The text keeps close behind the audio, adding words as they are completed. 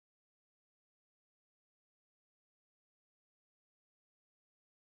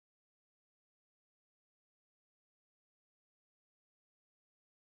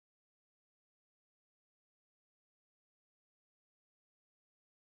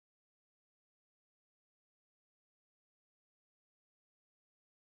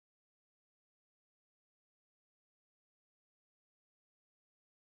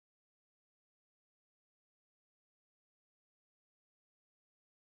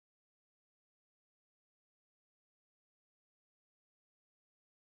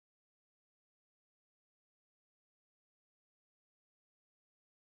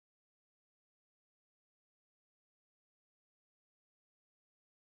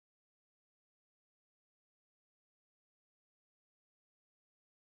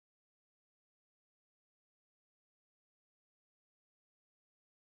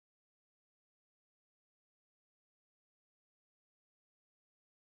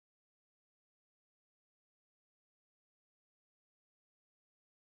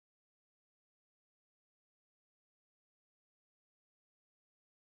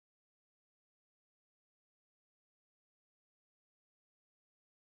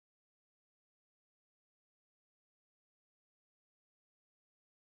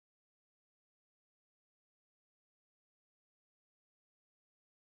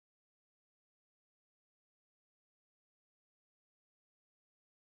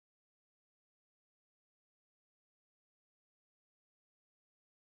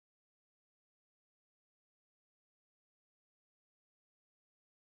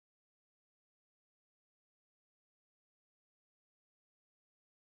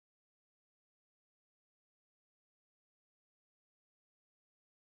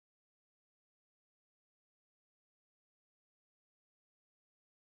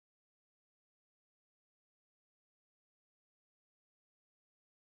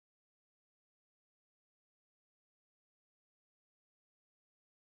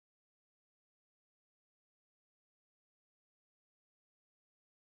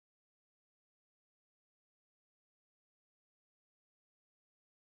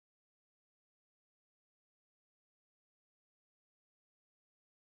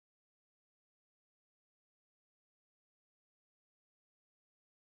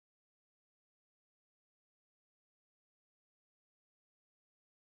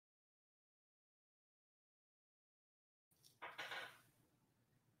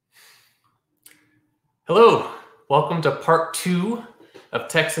Hello, welcome to part 2 of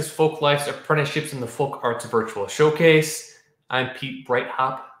Texas Folklife's Apprenticeships in the Folk Arts Virtual Showcase. I'm Pete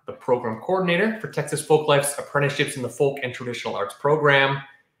Brighthop, the program coordinator for Texas Folklife's Apprenticeships in the Folk and Traditional Arts program.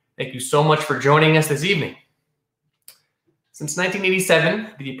 Thank you so much for joining us this evening. Since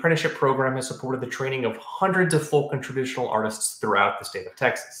 1987, the apprenticeship program has supported the training of hundreds of folk and traditional artists throughout the state of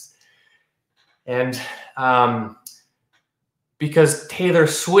Texas. And because Taylor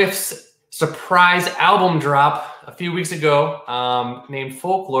Swift's surprise album drop a few weeks ago named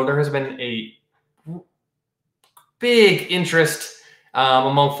Folklore, there has been a big interest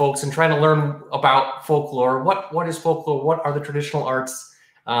among folks in trying to learn about folklore. What is folklore? What are the traditional arts?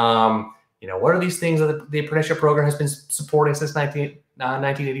 What are these things that the apprenticeship program has been supporting since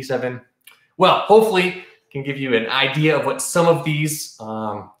 1987? Well, hopefully can give you an idea of what some of these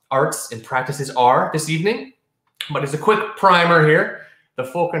arts and practices are this evening. But as a quick primer here, the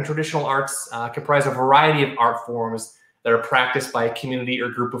folk and traditional arts comprise a variety of art forms that are practiced by a community or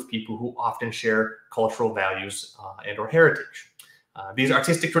group of people who often share cultural values and or heritage. These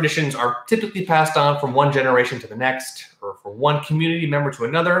artistic traditions are typically passed on from one generation to the next, or from one community member to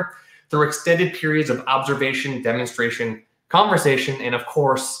another, through extended periods of observation, demonstration, conversation, and of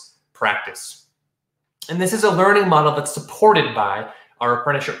course, practice. And this is a learning model that's supported by our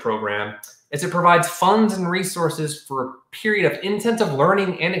apprenticeship program, as it provides funds and resources for a period of intensive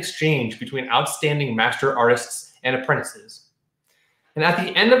learning and exchange between outstanding master artists and apprentices. And at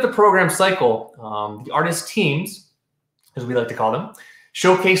the end of the program cycle, the artist teams, as we like to call them,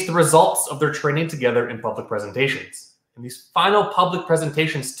 showcase the results of their training together in public presentations. And these final public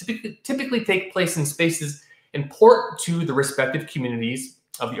presentations typically take place in spaces important to the respective communities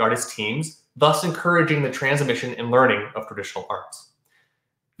of the artist teams, thus encouraging the transmission and learning of traditional arts.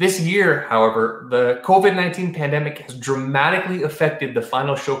 This year, however, the COVID-19 pandemic has dramatically affected the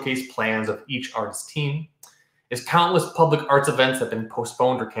final showcase plans of each artist team, as countless public arts events have been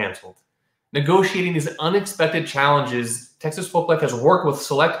postponed or canceled. Negotiating these unexpected challenges, Texas Folklife has worked with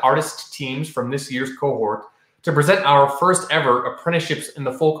select artist teams from this year's cohort to present our first ever Apprenticeships in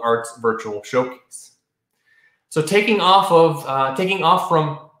the Folk Arts virtual showcase. So taking off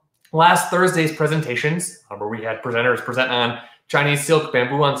from last Thursday's presentations, where we had presenters present on Chinese silk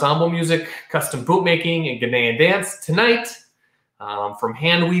bamboo ensemble music, custom bootmaking, and Ghanaian dance. Tonight, from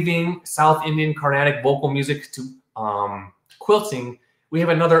hand weaving, South Indian Carnatic vocal music to quilting, we have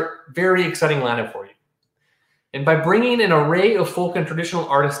another very exciting lineup for you. And by bringing an array of folk and traditional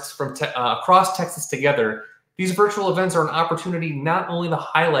artists from across Texas together, these virtual events are an opportunity not only to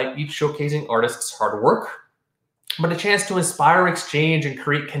highlight each showcasing artist's hard work, but a chance to inspire exchange and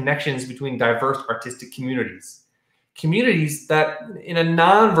create connections between diverse artistic communities. Communities that in a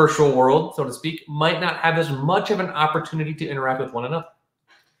non-virtual world, so to speak, might not have as much of an opportunity to interact with one another.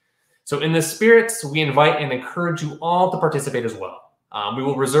 So in this spirit, we invite and encourage you all to participate as well. We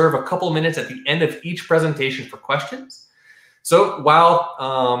will reserve a couple minutes at the end of each presentation for questions. So while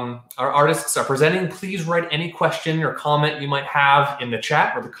our artists are presenting, please write any question or comment you might have in the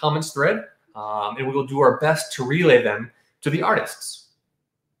chat or the comments thread, and we will do our best to relay them to the artists.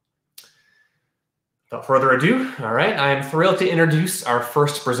 Without further ado, all right, I am thrilled to introduce our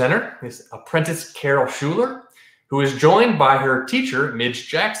first presenter, Miss Apprentice Carol Schuler, who is joined by her teacher, Midge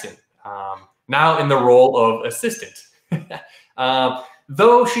Jackson, now in the role of assistant.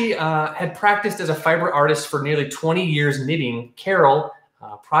 Though she had practiced as a fiber artist for nearly 20 years knitting, Carol,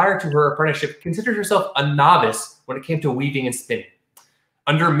 prior to her apprenticeship, considered herself a novice when it came to weaving and spinning.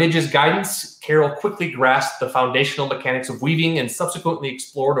 Under Midge's guidance, Carol quickly grasped the foundational mechanics of weaving and subsequently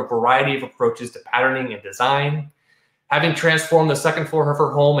explored a variety of approaches to patterning and design. Having transformed the second floor of her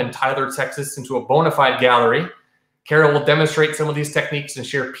home in Tyler, Texas into a bona fide gallery, Carol will demonstrate some of these techniques and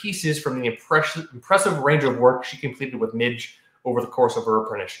share pieces from the impressive range of work she completed with Midge over the course of her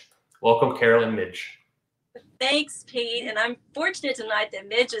apprenticeship. Welcome, Carol and Midge. Thanks, Pete. And I'm fortunate tonight that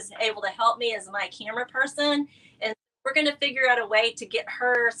Midge is able to help me as my camera person. And we're going to figure out a way to get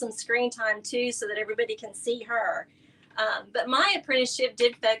her some screen time too, so that everybody can see her. But my apprenticeship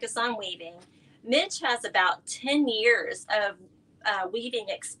did focus on weaving. Midge has about 10 years of weaving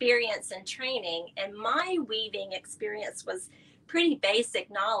experience and training, and my weaving experience was pretty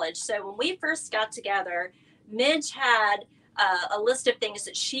basic knowledge. So when we first got together, Midge had a list of things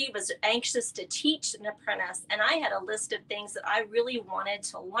that she was anxious to teach an apprentice, and I had a list of things that I really wanted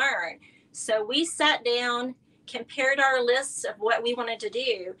to learn. So we sat down, compared our lists of what we wanted to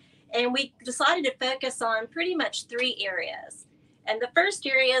do, and we decided to focus on pretty much 3 areas. And the first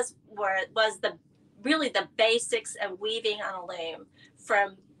areas was really the basics of weaving on a loom,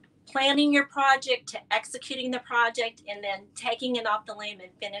 from planning your project to executing the project and then taking it off the loom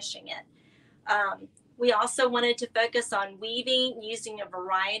and finishing it. We also wanted to focus on weaving using a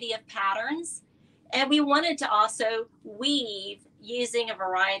variety of patterns. And we wanted to also weave using a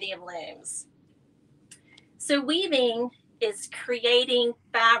variety of looms. So weaving is creating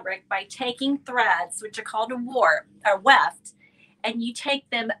fabric by taking threads, which are called a warp or weft, and you take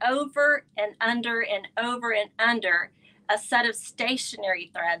them over and under and over and under a set of stationary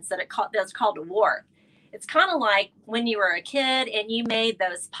threads that's called a warp. It's kind of like when you were a kid and you made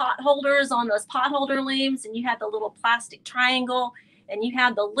those pot holders on those pot holder looms, and you had the little plastic triangle and you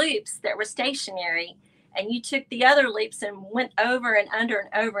had the loops that were stationary, and you took the other loops and went over and under and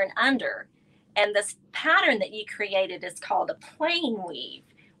over and under. And this pattern that you created is called a plain weave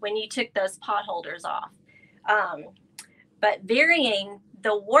when you took those pot holders off. But varying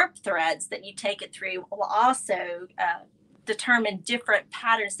the warp threads that you take it through will also determine different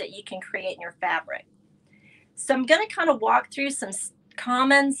patterns that you can create in your fabric. So I'm going to kind of walk through some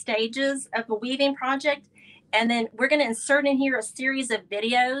common stages of a weaving project, and then we're going to insert in here a series of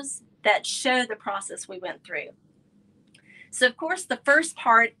videos that show the process we went through. So of course, the first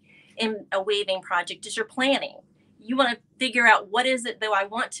part in a weaving project is your planning. You want to figure out, what is it that I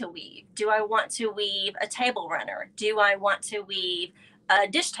want to weave? Do I want to weave a table runner? Do I want to weave a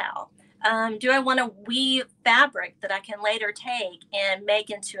dish towel? Do I want to weave fabric that I can later take and make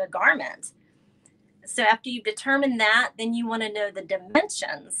into a garment? So after you've determined that, then you want to know the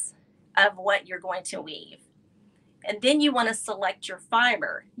dimensions of what you're going to weave. And then you want to select your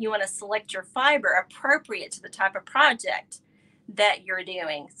fiber. You want to select your fiber appropriate to the type of project that you're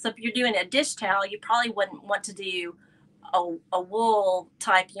doing. So if you're doing a dish towel, you probably wouldn't want to do a wool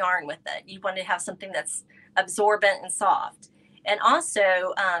type yarn with it. You want to have something that's absorbent and soft. And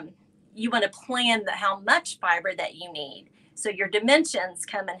also, you want to plan how much fiber that you need. So your dimensions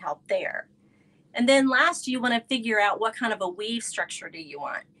come and help there. And then last, you want to figure out what kind of a weave structure do you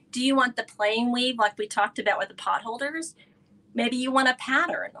want. Do you want the plain weave like we talked about with the pot holders? Maybe you want a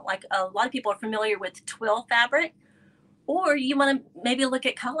pattern, like a lot of people are familiar with twill fabric. Or you want to maybe look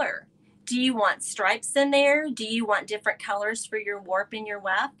at color. Do you want stripes in there? Do you want different colors for your warp and your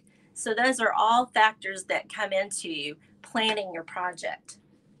weft? So those are all factors that come into planning your project.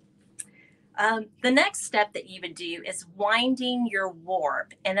 The next step that you would do is winding your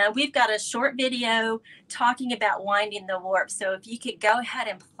warp. And we've got a short video talking about winding the warp. So if you could go ahead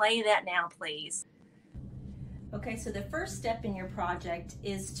and play that now, please. Okay, so the first step in your project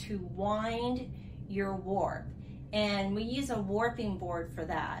is to wind your warp. And we use a warping board for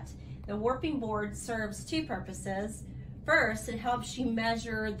that. The warping board serves two purposes. First, it helps you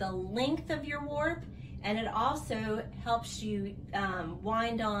measure the length of your warp, and it also helps you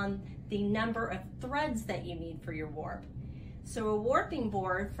wind on the number of threads that you need for your warp. So a warping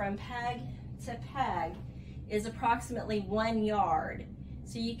board from peg to peg is approximately 1 yard.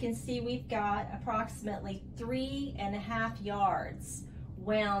 So you can see we've got approximately 3.5 yards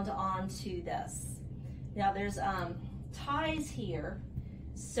wound onto this. Now there's ties here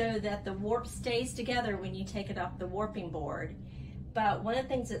so that the warp stays together when you take it off the warping board. But one of the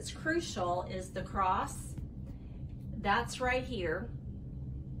things that's crucial is the cross. That's right here.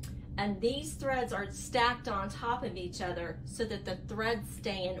 And these threads are stacked on top of each other so that the threads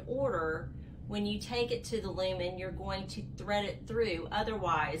stay in order when you take it to the loom and you're going to thread it through.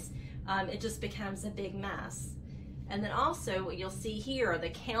 Otherwise, it just becomes a big mess. And then also what you'll see here are the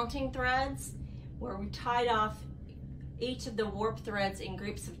counting threads, where we tied off each of the warp threads in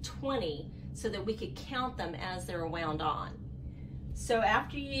groups of 20 so that we could count them as they're wound on. So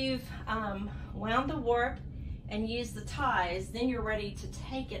after you've wound the warp and used the ties, then you're ready to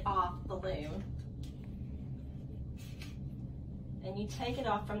take it off the loom. And you take it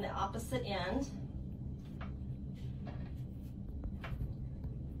off from the opposite end.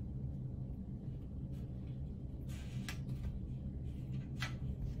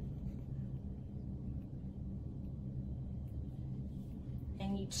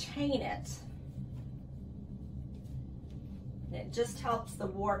 And you chain it. And it just helps the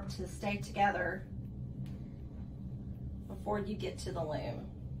warp to stay together before you get to the loom.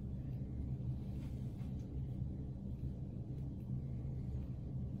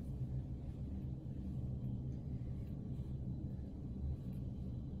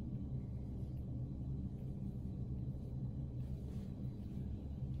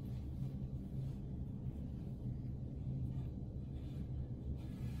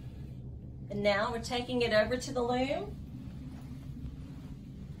 And now we're taking it over to the loom.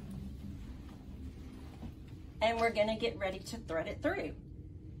 And we're going to get ready to thread it through.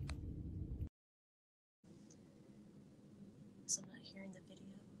 So I'm not hearing the video.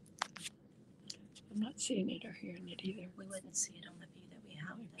 I'm not seeing it or hearing it either. We wouldn't see it on the view that we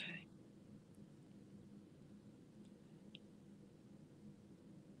have. Okay.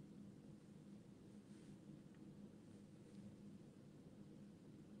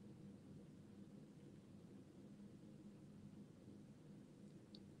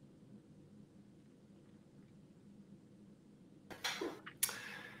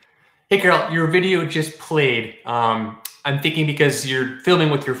 Hey, Carol, your video just played. I'm thinking because you're filming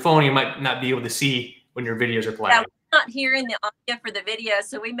with your phone, you might not be able to see when your videos are playing. Yeah, we're not hearing the audio for the video,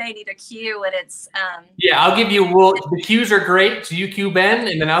 so we may need a cue when it's. Yeah, I'll give you. Well, the cues are great. So you cue Ben,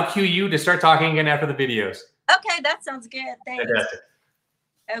 and then I'll cue you to start talking again after the videos. Okay, that sounds good. Thanks. Fantastic.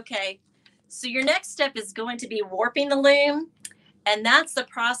 Okay, so your next step is going to be warping the loom, and that's the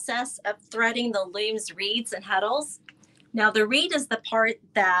process of threading the loom's reeds and heddles. Now, the reed is the part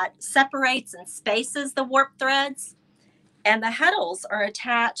that separates and spaces the warp threads, and the heddles are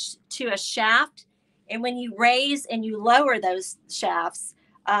attached to a shaft. And when you raise and you lower those shafts,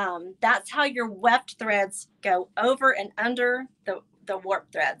 that's how your weft threads go over and under the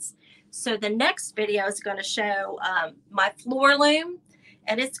warp threads. So the next video is going to show my floor loom,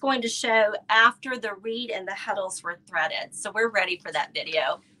 and it's going to show after the reed and the heddles were threaded. So we're ready for that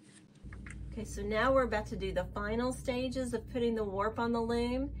video. Okay, so now we're about to do the final stages of putting the warp on the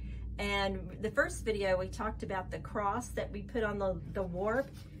loom. And the first video, we talked about the cross that we put on the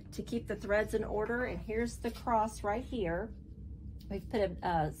warp to keep the threads in order. And here's the cross right here. We've put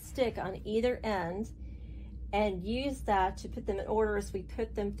a stick on either end and use that to put them in order as we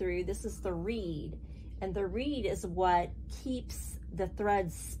put them through. This is the reed. And the reed is what keeps the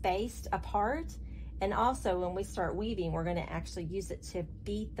threads spaced apart. And also when we start weaving, we're gonna actually use it to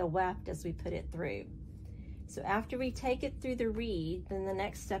beat the weft as we put it through. So after we take it through the reed, then the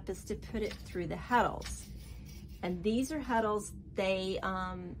next step is to put it through the heddles. And these are heddles, they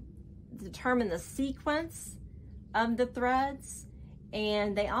determine the sequence of the threads,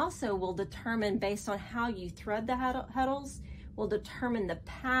 and they also will determine, based on how you thread the heddles, will determine the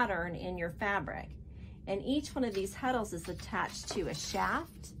pattern in your fabric. And each one of these heddles is attached to a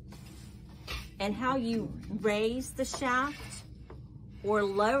shaft, and how you raise the shaft or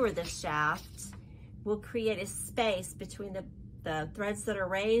lower the shaft will create a space between the threads that are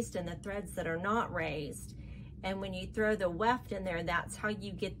raised and the threads that are not raised. And when you throw the weft in there, that's how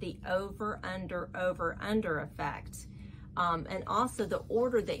you get the over, under effect. And also the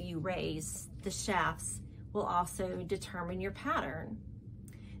order that you raise the shafts will also determine your pattern.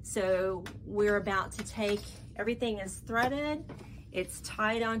 So we're about to take, everything is threaded, it's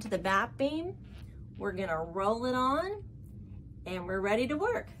tied onto the back beam. We're gonna roll it on and we're ready to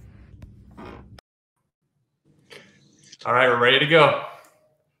work. All right, we're ready to go.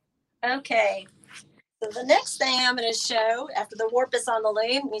 Okay, so the next thing I'm going to show after the warp is on the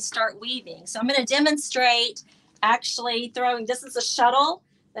loom, we start weaving. So I'm going to demonstrate actually throwing, this is a shuttle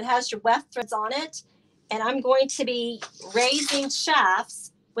that has your weft threads on it, and I'm going to be raising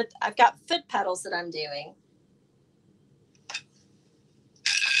shafts with, I've got foot pedals that I'm doing.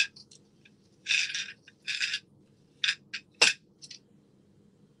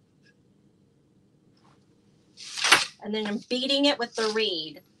 And then I'm beating it with the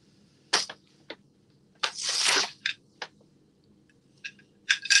reed.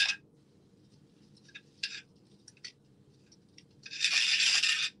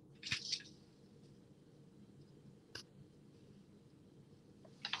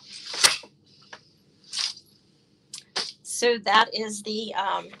 So that is the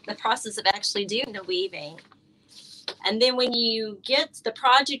process of actually doing the weaving. And then when you get, the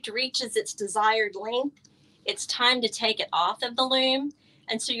project reaches its desired length, it's time to take it off of the loom.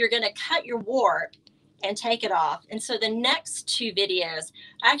 And so you're going to cut your warp and take it off. And so the next two videos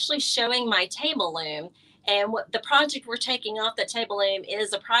actually showing my table loom, and what the project we're taking off the table loom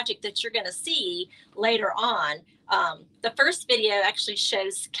is a project that you're going to see later on. The first video actually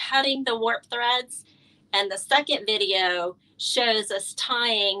shows cutting the warp threads, and the second video shows us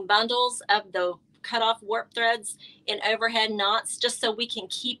tying bundles of the cut off warp threads in overhead knots, just so we can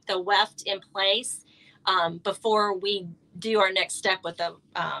keep the weft in place before we do our next step with the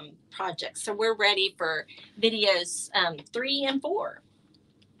project. So we're ready for videos 3 and 4.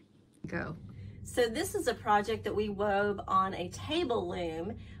 Go. So this is a project that we wove on a table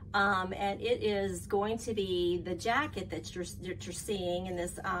loom, and it is going to be the jacket that you're seeing in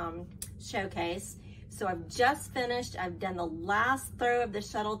this showcase. So I've just finished, I've done the last throw of the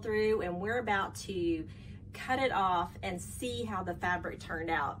shuttle through, and we're about to cut it off and see how the fabric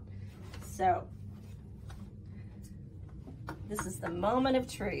turned out. So this is the moment of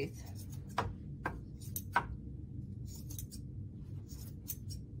truth.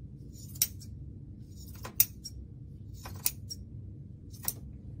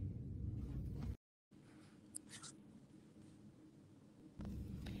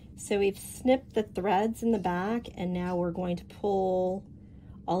 So we've snipped the threads in the back, and now we're going to pull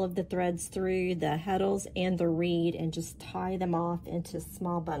all of the threads through the heddles and the reed and just tie them off into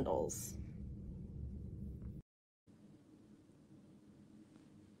small bundles.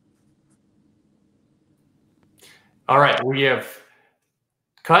 All right, we have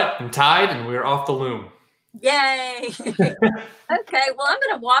cut and tied, and we're off the loom. Yay! Okay, well, I'm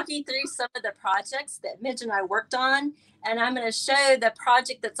going to walk you through some of the projects that Midge and I worked on, and I'm going to show the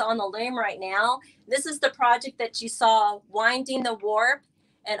project that's on the loom right now. This is the project that you saw, winding the warp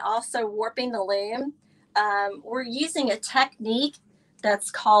and also warping the loom. We're using a technique that's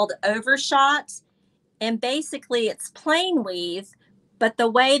called overshot, and basically it's plain weave, but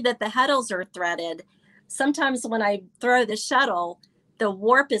the way that the heddles are threaded, sometimes when I throw the shuttle, the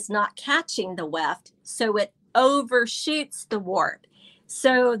warp is not catching the weft, so it overshoots the warp.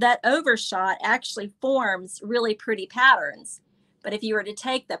 So that overshot actually forms really pretty patterns. But if you were to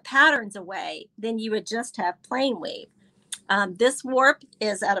take the patterns away, then you would just have plain weave. This warp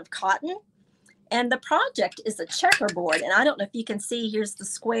is out of cotton, and the project is a checkerboard. And I don't know if you can see, here's the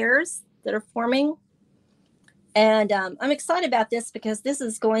squares that are forming. And I'm excited about this because this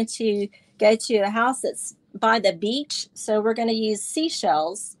is going to go to a house that's by the beach. So we're going to use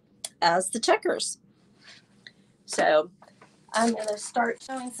seashells as the checkers. So I'm going to start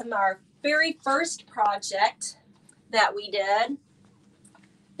showing some of our very first project that we did.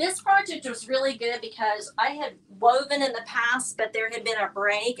 This project was really good because I had woven in the past, but there had been a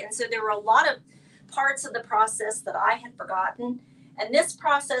break. And so there were a lot of parts of the process that I had forgotten. And this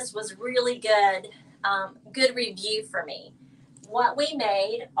process was really good, good review for me. What we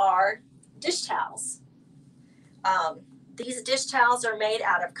made are dish towels. These dish towels are made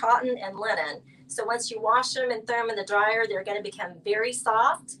out of cotton and linen. So once you wash them and throw them in the dryer, they're going to become very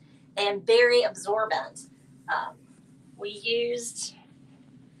soft and very absorbent. We used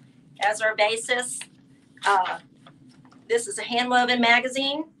as our basis, this is a hand-woven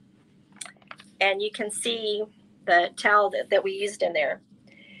magazine, and you can see the towel that we used in there.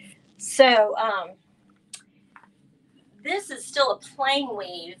 So this is still a plain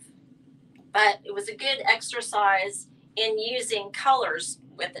weave, but it was a good exercise in using colors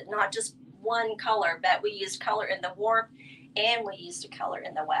with it, not just one color, but we used color in the warp and we used a color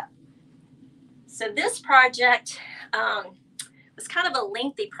in the weft. So this project was kind of a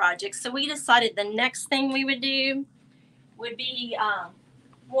lengthy project, so we decided the next thing we would do would be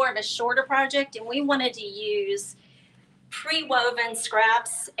more of a shorter project, and we wanted to use pre-woven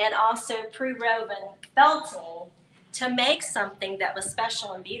scraps and also pre-woven felting to make something that was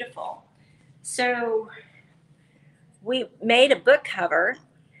special and beautiful. So we made a book cover.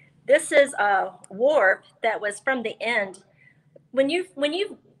 This is a warp that was from the end. When you've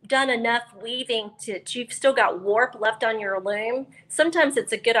done enough weaving that you've still got warp left on your loom, sometimes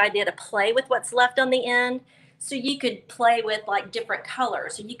it's a good idea to play with what's left on the end. So you could play with like different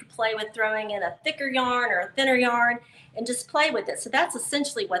colors. So you could play with throwing in a thicker yarn or a thinner yarn and just play with it. So that's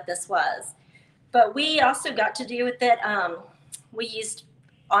essentially what this was. But we also got to do with it, we used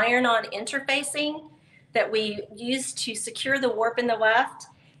iron-on interfacing that we used to secure the warp in the weft,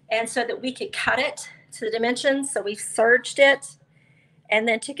 and so that we could cut it to the dimensions. So we serged it and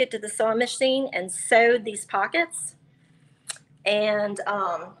then took it to the sewing machine and sewed these pockets, and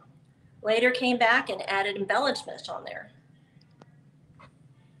later came back and added embellishments on there.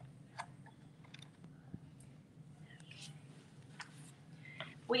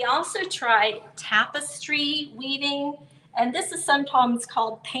 We also tried tapestry weaving, and this is sometimes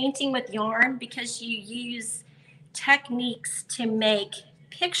called painting with yarn because you use techniques to make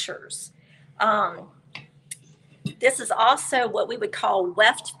pictures. This is also what we would call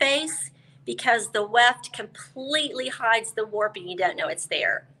weft face because the weft completely hides the warp and you don't know it's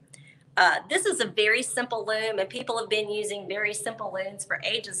there. This is a very simple loom, and people have been using very simple looms for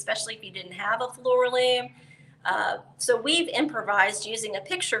ages, especially if you didn't have a floor loom. So we've improvised using a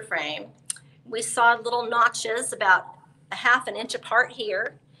picture frame. We sawed little notches about a ½ an inch apart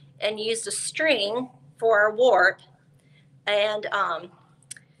here and used a string for our warp, and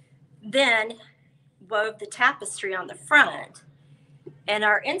then wove the tapestry on the front. And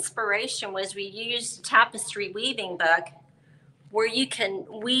our inspiration was we used a tapestry weaving book where you can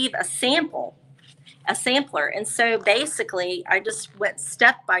weave a sampler. And so basically I just went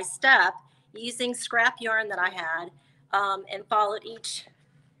step by step using scrap yarn that I had, and followed each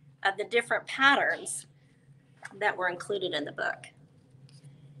of the different patterns that were included in the book.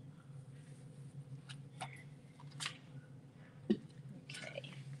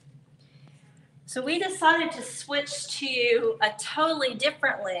 Okay. So we decided to switch to a totally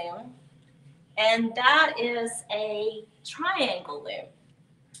different loom, and that is a triangle loom.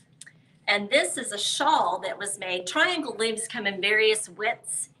 And this is a shawl that was made. Triangle looms come in various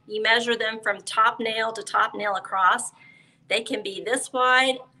widths. You measure them from top nail to top nail across. They can be this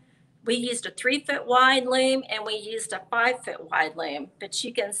wide. We used a 3-foot wide loom and we used a 5-foot wide loom. But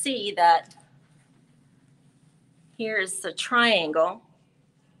you can see that Here's the triangle.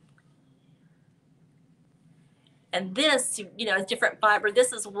 And this, you know, is different fiber.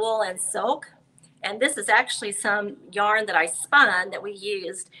 This is wool and silk. And this is actually some yarn that I spun that we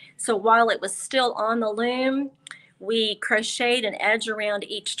used. So while it was still on the loom, we crocheted an edge around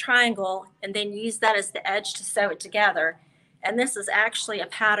each triangle and then used that as the edge to sew it together. And this is actually a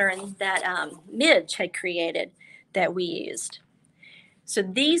pattern that Midge had created that we used. So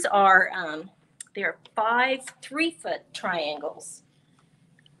these are, they're 5 3-foot triangles.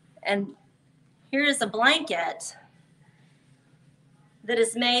 And here's a blanket that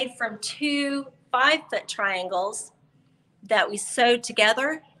is made from 2 5-foot triangles that we sewed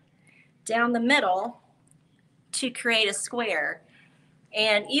together down the middle to create a square.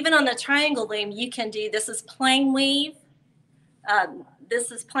 And even on the triangle loom, you can do, this is plain weave. This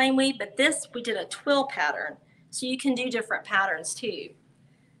is plain weave, but this, we did a twill pattern. So you can do different patterns too.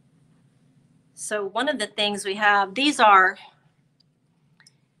 So one of the things we have, these are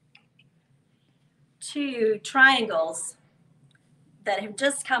 2 triangles that have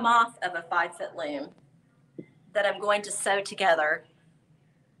just come off of a 5-foot loom that I'm going to sew together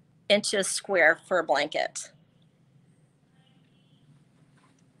into a square for a blanket.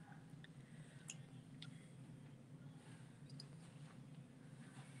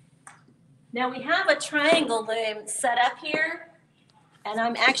 Now we have a triangle loom set up here, and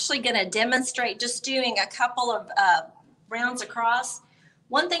I'm actually going to demonstrate just doing a couple of rounds across.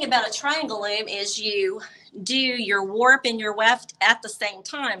 One thing about a triangle loom is you do your warp and your weft at the same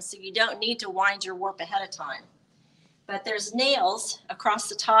time, so you don't need to wind your warp ahead of time. But there's nails across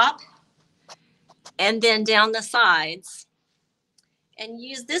the top and then down the sides. And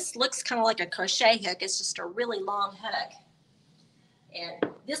use, this looks kind of like a crochet hook. It's just a really long hook.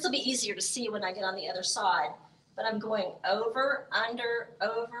 And this will be easier to see when I get on the other side. But I'm going over, under,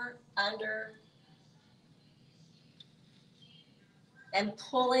 and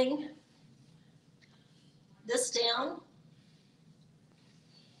pulling this down.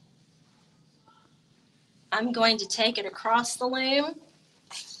 I'm going to take it across the loom.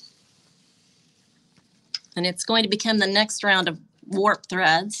 And it's going to become the next round of warp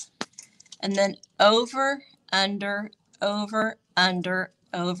threads. And then over, under, over, under,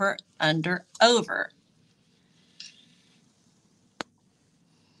 over, under, over.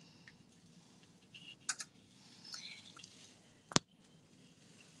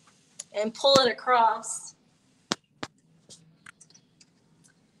 And pull it across.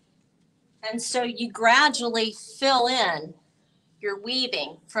 And so you gradually fill in your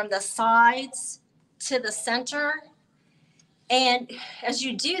weaving from the sides to the center. And as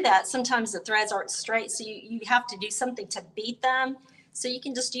you do that, sometimes the threads aren't straight, so you have to do something to beat them. So you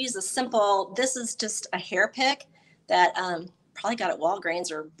can just use a simple, this is just a hair pick that probably got at Walgreens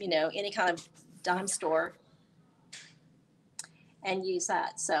or, you know, any kind of dime store, and use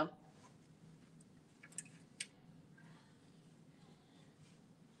that. So.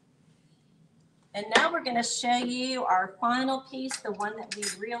 And now we're going to show you our final piece, the one that we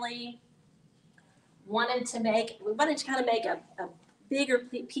really wanted to make. We wanted to kind of make a bigger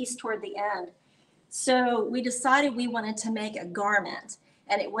piece toward the end. So we decided we wanted to make a garment,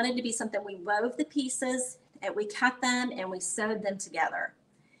 and it wanted to be something we wove the pieces and we cut them and we sewed them together.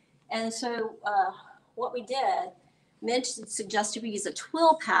 And so what we did, Mitch suggested we use a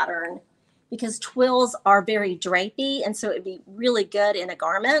twill pattern because twills are very drapey, and so it'd be really good in a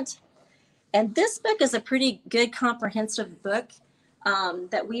garment. And this book is a pretty good comprehensive book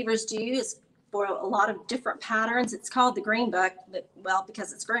that weavers do. It's for a lot of different patterns. It's called the Green Book, but, well,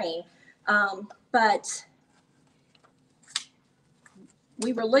 because it's green. But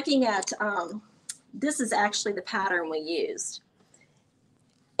we were looking at, this is actually the pattern we used.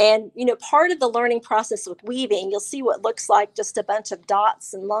 And, you know, part of the learning process with weaving, you'll see what looks like just a bunch of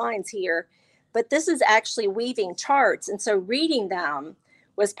dots and lines here, but this is actually weaving charts. And so reading them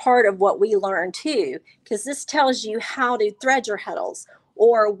was part of what we learned too, because this tells you how to thread your heddles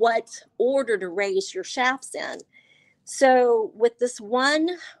or what order to raise your shafts in. So with this one,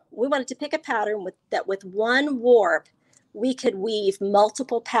 we wanted to pick a pattern with one warp, we could weave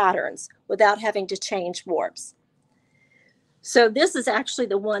multiple patterns without having to change warps. So this is actually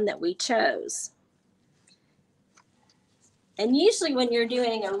the one that we chose. And usually when you're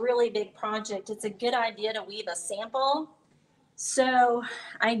doing a really big project, it's a good idea to weave a sample. So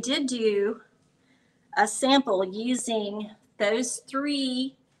I did do a sample using those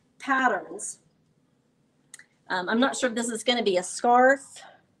 3 patterns. I'm not sure if this is going to be a scarf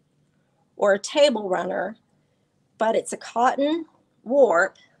or a table runner, but it's a cotton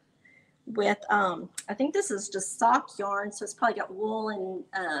warp with, I think this is just sock yarn, so it's probably got wool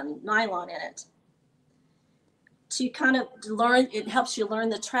and nylon in it. to kind of learn. It helps you learn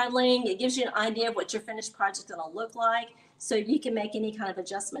the treadling. It gives you an idea of what your finished project is going to look like, so you can make any kind of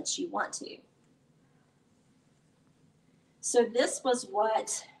adjustments you want to. So this was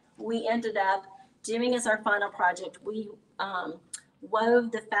what we ended up doing as our final project. We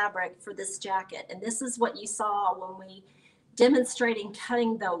wove the fabric for this jacket, and this is what you saw when we demonstrating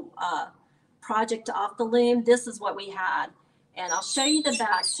cutting the project off the loom. This is what we had, and I'll show you the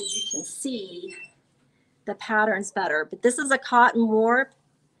back so you can see the patterns better. But this is a cotton warp,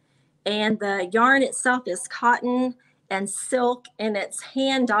 and the yarn itself is cotton and silk, and it's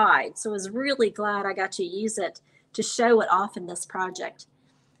hand dyed. So I was really glad I got to use it to show it off in this project.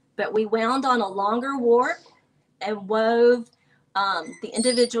 But we wound on a longer warp and wove the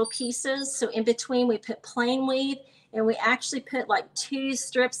individual pieces. So in between we put plain weave, and we actually put like 2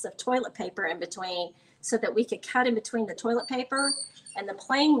 strips of toilet paper in between so that we could cut in between the toilet paper, and the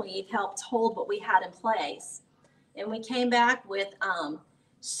plain weave helped hold what we had in place. And we came back with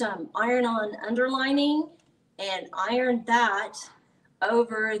some iron-on underlining and ironed that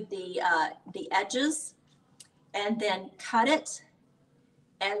over the edges, and then cut it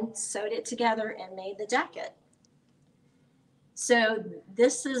and sewed it together and made the jacket. So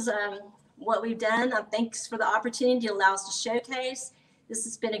this is what we've done. Thanks for the opportunity to allow us to showcase. This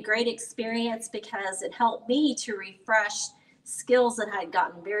has been a great experience because it helped me to refresh skills that I had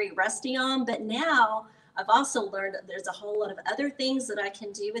gotten very rusty on, but now I've also learned that there's a whole lot of other things that I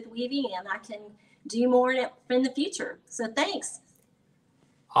can do with weaving, and I can do more in the future. So thanks.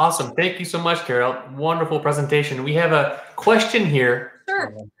 Awesome. Thank you so much, Carol. Wonderful presentation. We have a question here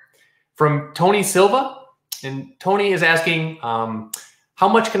from Tony Silva. And Tony is asking, how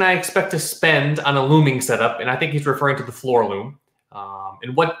much can I expect to spend on a looming setup? And I think he's referring to the floor loom.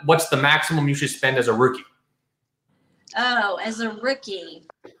 And what's the maximum you should spend as a rookie? Oh, as a rookie,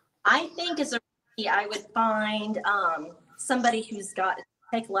 I think as a rookie, I would find somebody who's got to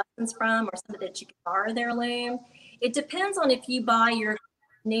take lessons from, or somebody that you can borrow their loom. It depends on if you buy your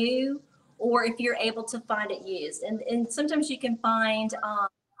new or if you're able to find it used. And sometimes you can find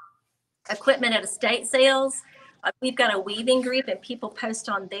equipment at estate sales. We've got a weaving group, and people post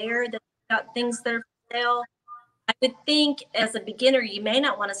on there that got things that are for sale. I would think as a beginner, you may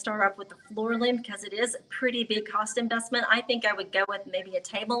not want to start off with the floor loom because it is a pretty big cost investment. I think I would go with maybe a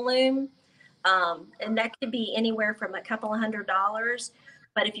table loom, and that could be anywhere from a couple of $100s.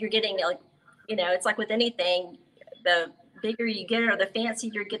 But if you're getting, like, it's like with anything, the bigger you get or the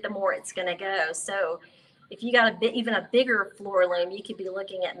fancier you get, the more it's going to go. So if you got even a bigger floor loom, you could be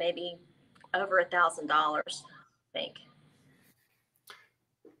looking at maybe over $1,000, I think.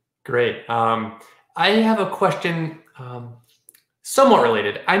 Great. I have a question, somewhat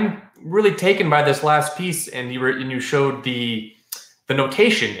related. I'm really taken by this last piece, and you showed the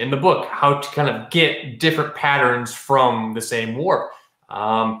notation in the book, how to kind of get different patterns from the same warp.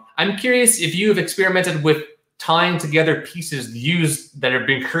 I'm curious if you have experimented with tying together pieces that have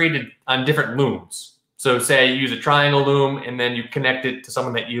been created on different looms. So say you use a triangle loom and then you connect it to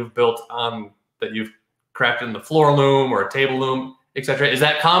something that you've built that you've crafted in the floor loom or a table loom, etc. Is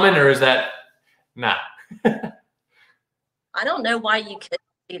that common, or is that not? I don't know why you could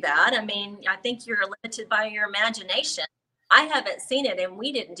do that. I mean, I think you're limited by your imagination. I haven't seen it, and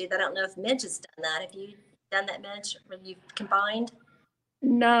we didn't do that. I don't know if Midge has done that. Have you done that, Midge, when you've combined?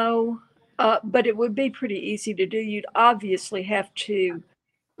 No, but it would be pretty easy to do. You'd obviously have to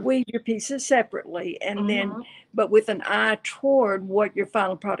weave your pieces separately, and then, but with an eye toward what your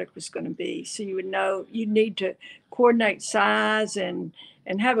final product was going to be. So you would know you need to coordinate size and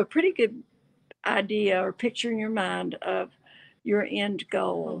have a pretty good idea or picture in your mind of your end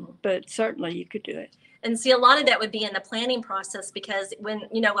goal. But certainly you could do it. And see, a lot of that would be in the planning process, because when,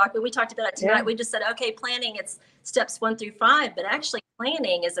 like when we talked about it tonight, we just said, okay, planning, it's steps 1 through 5, but actually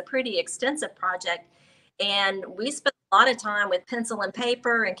planning is a pretty extensive project. And we spent a lot of time with pencil and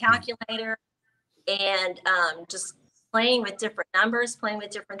paper and calculator, and just playing with different numbers, playing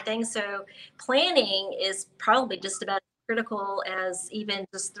with different things. So planning is probably just about as critical as even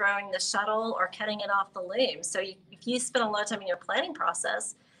just throwing the shuttle or cutting it off the loom. So if you spend a lot of time in your planning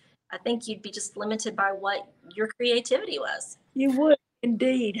process, I think you'd be just limited by what your creativity was. You would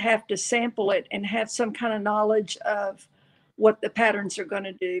indeed have to sample it and have some kind of knowledge of what the patterns are going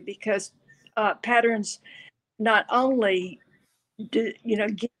to do, because patterns not only give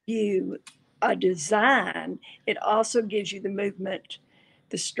you a design, it also gives you the movement,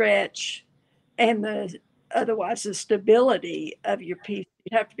 the stretch, and the stability of your piece.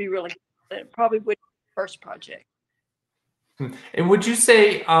 You'd have to be really good. It probably would be the first project. And would you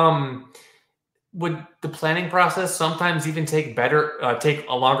say would the planning process sometimes even take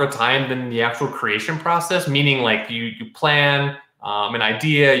a longer time than the actual creation process? Meaning, like you plan an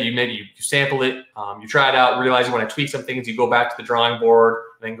idea, you sample it, you try it out, realize you want to tweak some things, you go back to the drawing board,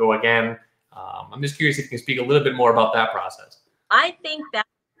 then go again. I'm just curious if you can speak a little bit more about that process. I think that's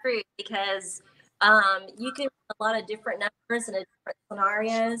true because you can have a lot of different numbers and different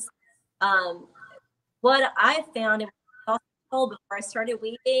scenarios. What I found and also told before I started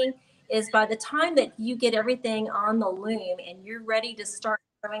weaving is by the time that you get everything on the loom and you're ready to start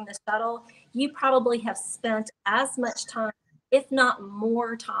throwing the shuttle, you probably have spent as much time, if not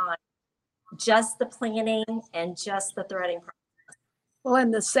more time, just the planning and just the threading process. Well,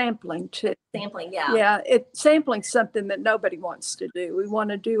 and the sampling too. Sampling, yeah. Yeah, sampling's something that nobody wants to do. We want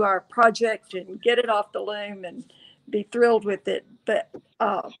to do our project and get it off the loom and be thrilled with it. But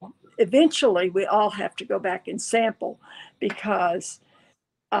eventually we all have to go back and sample because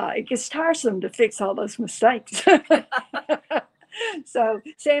it gets tiresome to fix all those mistakes. So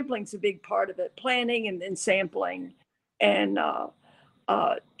sampling's a big part of it, planning and then sampling, and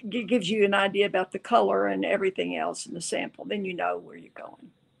gives you an idea about the color and everything else in the sample. Then you know where you're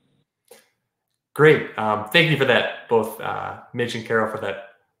going. Great. Thank you for that, both Mitch and Carol, for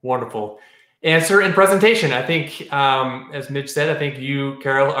that wonderful answer and presentation. I think, as Mitch said, I think you,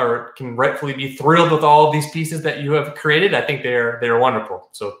 Carol, can rightfully be thrilled with all of these pieces that you have created. I think they're wonderful.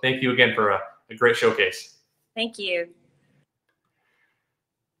 So thank you again for a great showcase. Thank you.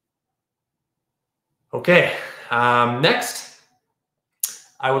 Okay. Next,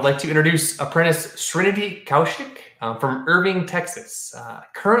 I would like to introduce apprentice Srinidhi Kaushik from Irving, Texas.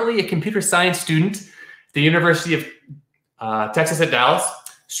 Currently a computer science student at the University of Texas at Dallas,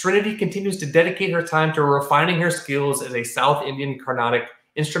 Srinidhi continues to dedicate her time to refining her skills as a South Indian Carnatic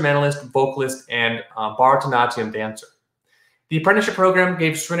instrumentalist, vocalist, and Bharatanatyam dancer. The apprenticeship program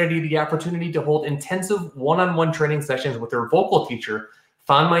gave Srinidhi the opportunity to hold intensive one-on-one training sessions with her vocal teacher,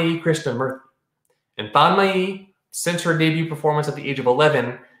 Thanmayi Krishnamurthy. And Thanmayi, since her debut performance at the age of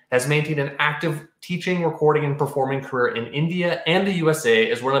 11, has maintained an active teaching, recording, and performing career in India and the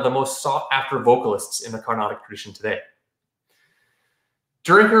USA as one of the most sought-after vocalists in the Carnatic tradition today.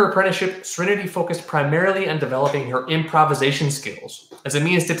 During her apprenticeship, Srinidhi focused primarily on developing her improvisation skills as a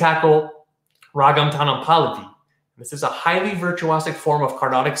means to tackle Ragam Tanam Pallavi. This is a highly virtuosic form of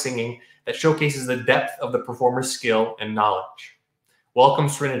Carnatic singing that showcases the depth of the performer's skill and knowledge. Welcome,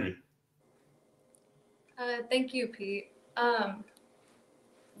 Srinidhi. Thank you, Pete.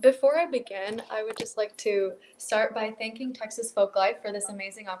 Before I begin, I would just like to start by thanking Texas Folklife for this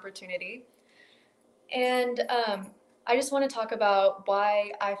amazing opportunity. And I just want to talk about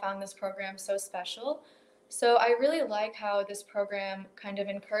why I found this program so special. So I really like how this program kind of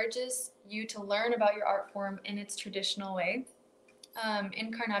encourages you to learn about your art form in its traditional way.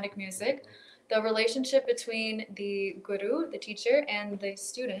 In Carnatic music, the relationship between the guru, the teacher, and the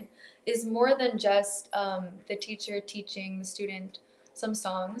student is more than just the teacher teaching the student some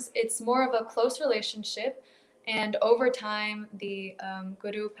songs. It's more of a close relationship, and over time, the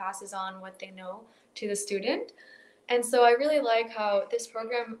guru passes on what they know to the student. And so I really like how this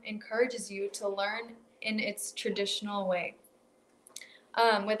program encourages you to learn in its traditional way.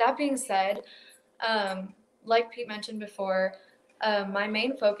 With that being said, like Pete mentioned before, my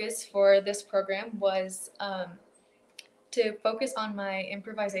main focus for this program was to focus on my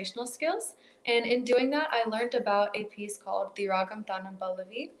improvisational skills. And in doing that, I learned about a piece called the Ragam Tanam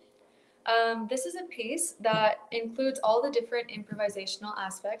Pallavi. This is a piece that includes all the different improvisational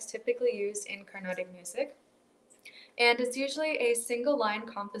aspects typically used in Carnatic music. And it's usually a single line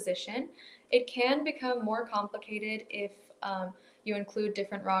composition. It can become more complicated if you include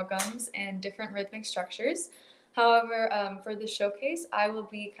different ragams and different rhythmic structures. However, for this showcase, I will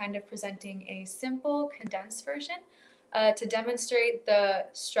be kind of presenting a simple, condensed version to demonstrate the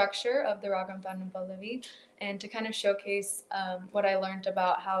structure of the Ragam Tanam Pallavi and to kind of showcase what I learned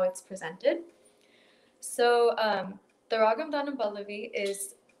about how it's presented. So the Ragam Tanam Pallavi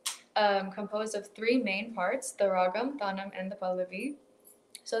is composed of three main parts, the Ragam, Tanam, and the Pallavi.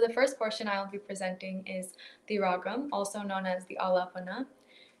 So the first portion I'll be presenting is the Ragam, also known as the Alapana.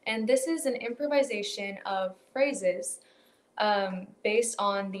 And this is an improvisation of phrases based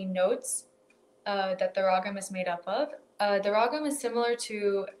on the notes that the Ragam is made up of. The Ragam is similar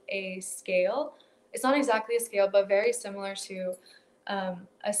to a scale. It's not exactly a scale, but very similar to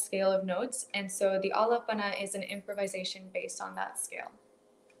a scale of notes. And so the Alapana is an improvisation based on that scale.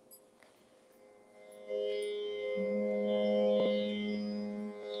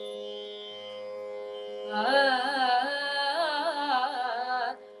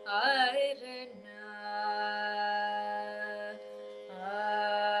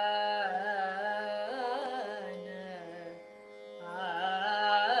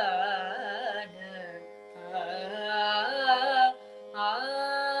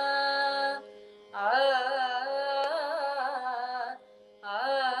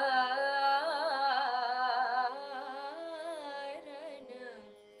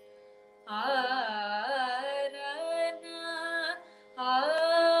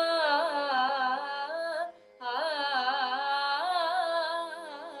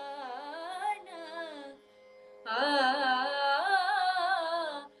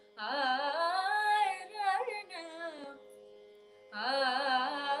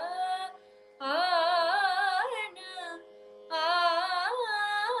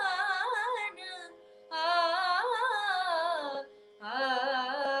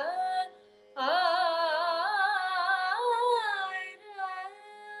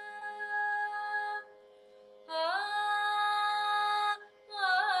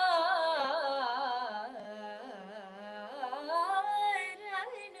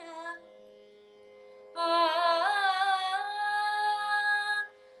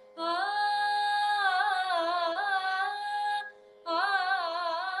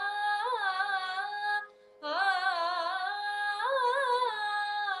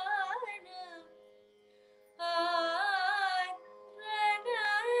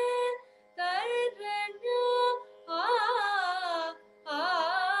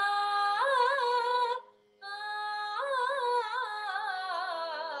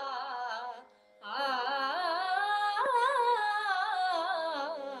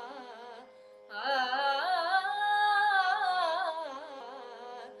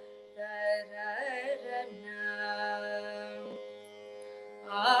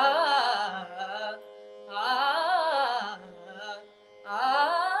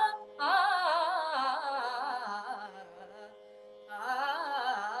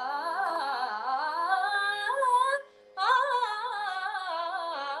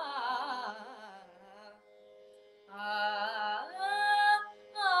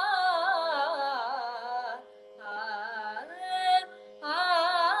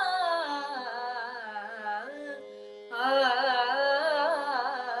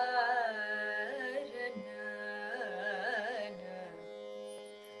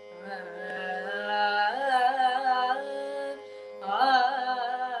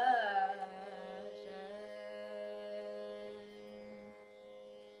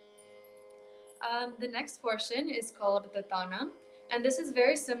 The next portion is called the Tanam, and this is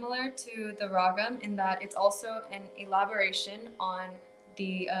very similar to the Ragam in that it's also an elaboration on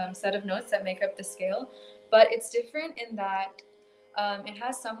the set of notes that make up the scale, but it's different in that it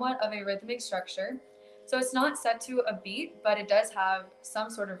has somewhat of a rhythmic structure. So it's not set to a beat, but it does have some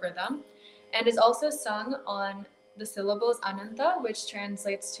sort of rhythm, and is also sung on the syllables Ananta, which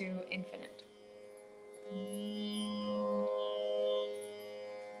translates to infinite.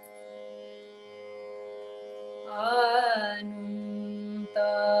 Anunta,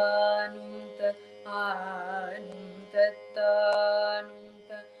 anunta, anunta,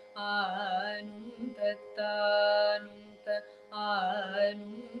 anunta,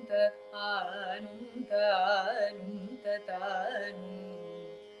 anunta, anunta, anunta, anunta, anunta,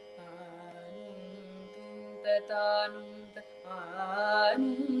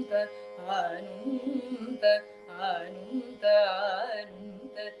 anunta,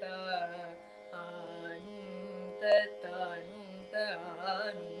 anunta,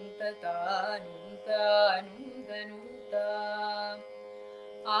 anunta, anunta,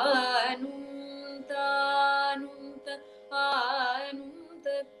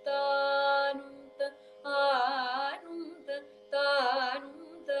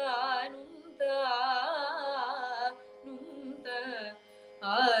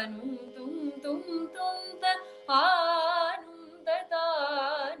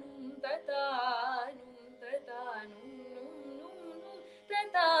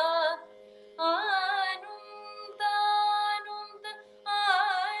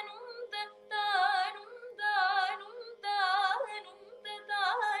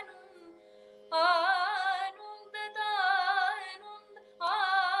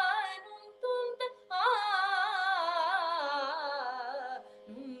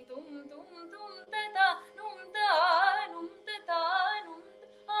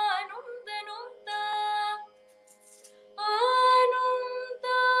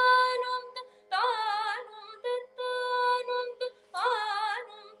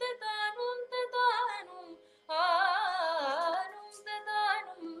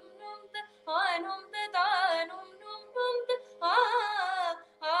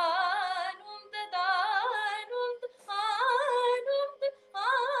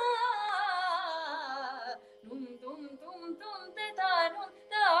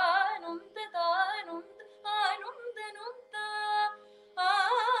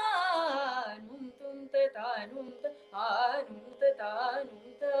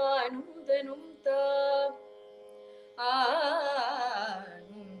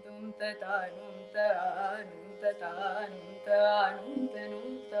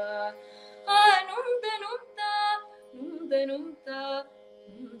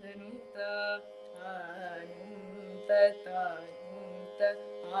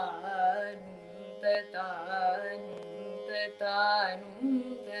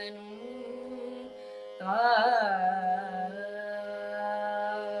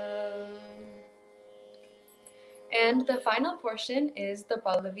 And the final portion is the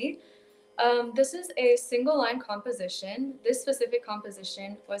Pallavi. This is a single line composition. This specific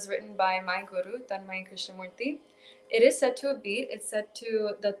composition was written by my guru, Tanmay Krishnamurti. It is set to a beat. It's set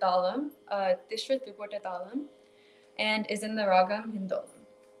to the talam, Tishra Tripota talam, and is in the ragam Hindolam.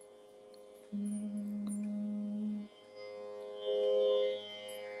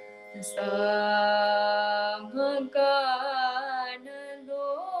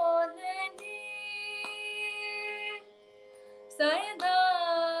 Sayada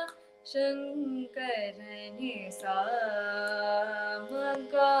Shankarani Samagan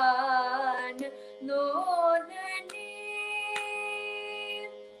Nolani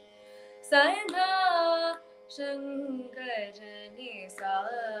Sayada Shankarani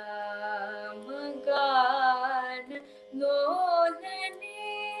Samagan Nolani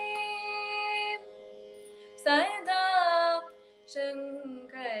Sayada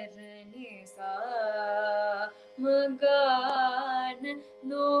Shankarani Samagan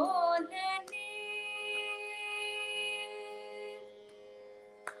Nolani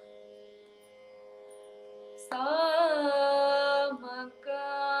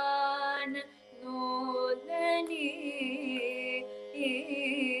Samagan Nolani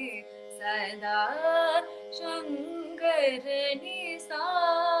Sada Shankarani Samagan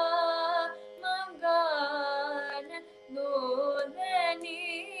Nolani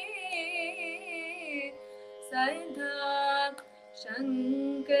Sada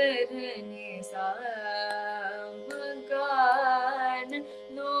Shankarani Samagan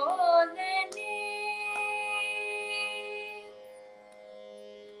Nolani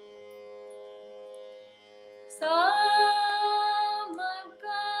Samagan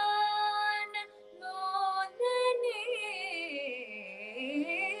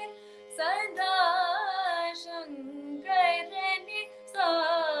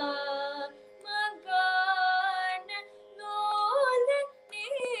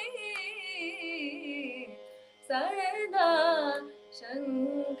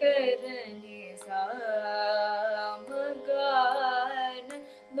शङ्करनि सा मगान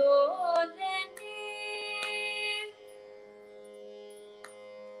दोलनि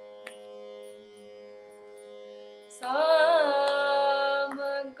सा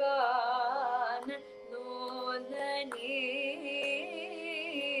मगान दोलनि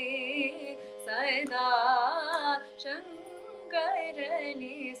सदा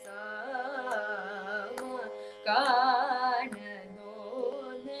शङ्करनि सा मगान दोलनि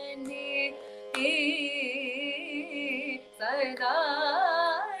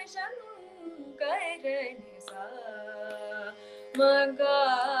सदा शङ्करनि सा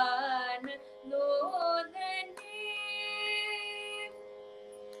मगान दोलनि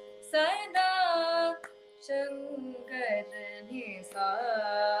सदा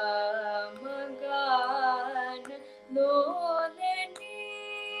शङ्करनि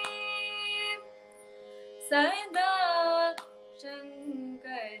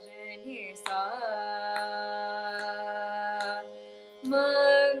सा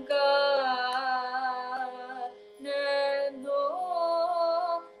मगान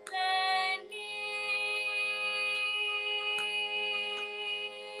दोलनि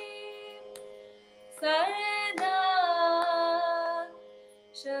सदा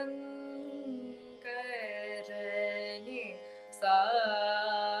शङ्करनि सा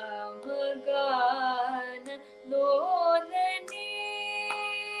मगान दोलनि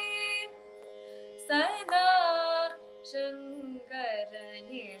सदा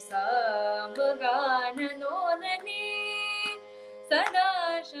शङ्करनि सा मगान दोलनि सदा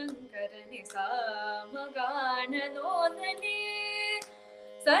शङ्करनि सा मगान दोलनि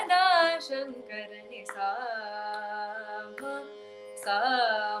सदा शङ्करनि सा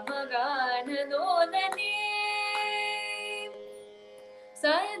मगान दोलनि सदा शङ्करनि सा मगान दोलनि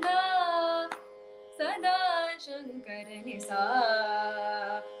सदा सदा शङ्करनि सा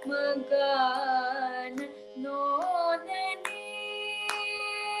मगान दोलनि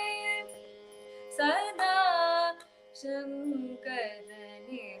सदा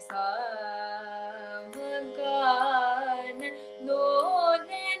शङ्करनि सा मगान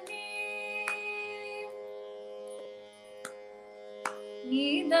दोलनि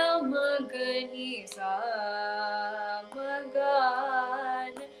निदा मगनि सा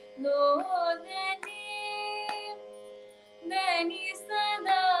मगान दोलनि दनि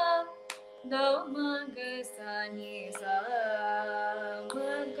सदा दमग सनि सा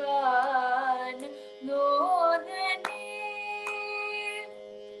मगान दोलनि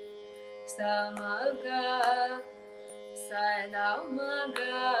समग सदा मग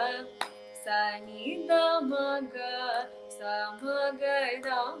सनि दमग समग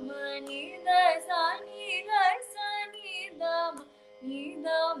दमनि दसनि गसनि दम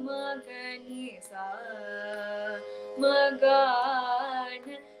निदमगनि सा मगान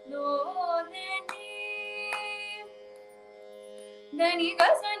दोलनि दनि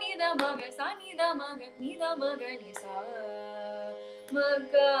गसनि दमग सनि दमग निदमगनि सा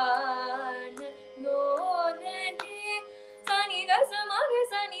मगान दोलनि सनि गस मग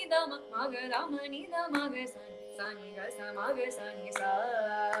सनि दम मग दमनि दमग सनि गस मग सनि सा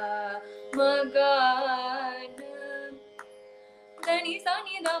मगान दनि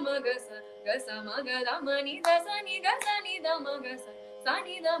सनि दमग गस मग दमनि दसनि गसनि दमग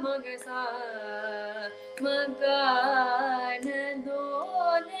सनि दमग सा मगान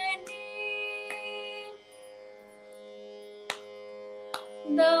दोलनि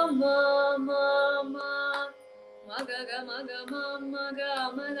दम म मग ग मग म मग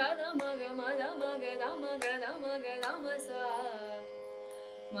म द मग म the mug the mug the mug the म सा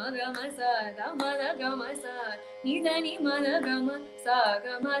मग म सा द म द ग म सा नि द नि म द ग म सा ग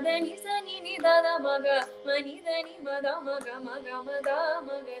म द नि सा नि नि द द मग म नि द नि म द मग म ग म द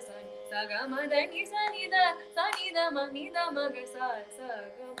मग सा सा ग म द नि सा नि द म नि द मग सा सा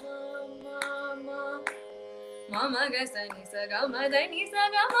ग म म मम ग सनि स ग म द नि स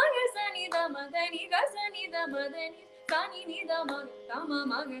ग म ग सनि द म द नि ग सनि द म द नि सा नि नि द म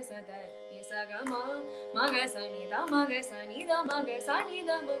म ग स द नि स ग म ग सनि द म ग सनि द म ग सनि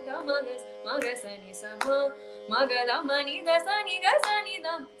द म ग म ग सनि स म ग द म नि द सनि ग सनि द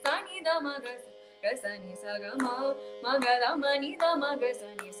स म ग सनि स ग म ग द म नि द म ग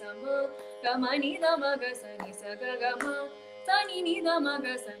सनि स म ग म नि द म ग सनि स ग ग म सनि नि द म ग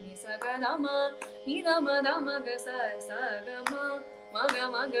सनि स ग द म नि द म ग स स ग म ग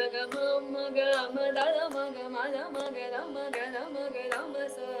ग म ग म द द म ग म द म ग द म ग द म ग द म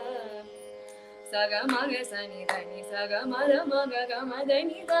स स ग म ग स नि द नि स ग म द म ग ग म द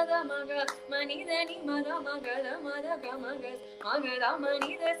नि द द म ग म नि द नि म द म ग द म द ग म ग द म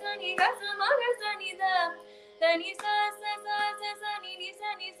नि द स नि ग स म ग स नि the ni sa sa sa sa sa ni sa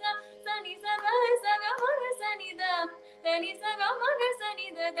ga sa ga ma ga sa ni da ni sa ga ma ga sa ni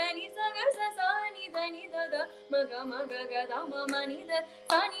da ni sa ga sa sa ni da da ma ga da ma ni da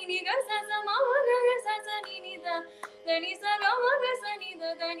sa ni ga sa sa ma ga sa sa ni da ni sa ga ma ga sa ni da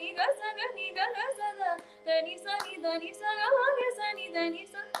ni ga sa da ni sa ga ma ga sa ni da ni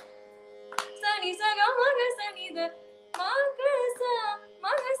sa ga ma ga sa ni da ma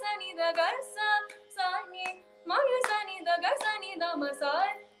ga sa ni da ga sa ni ma ga sa ni da ga sa ni da ma sa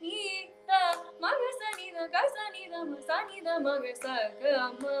ni da ma ga sa ni da ga sa ni da ma sa ni da ma ga sa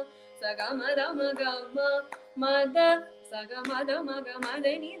ga ma da ma da sa ga ma da ma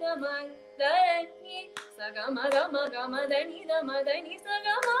da ni da ma da ni sa ga ma da da ni da ni sa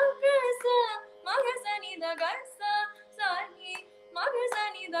ga ma ga sa ni da ga sa ni ma ga sa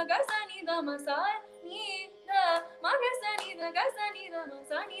ni da ga sa ni da ma sa ni da ma ga sa ni da ga sa ni da ma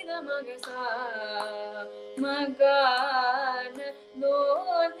sa ni da ma ga sa ma ga na no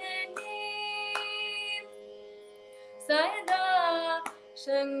ni sada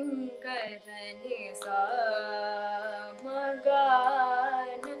shankar ni sa ma ga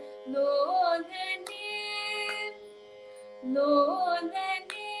na no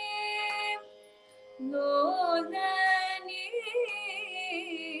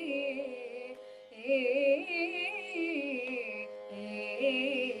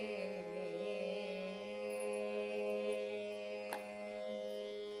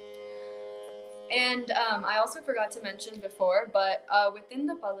And I also forgot to mention before, but within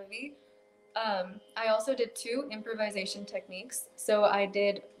the Pallavi, I also did 2 improvisation techniques. So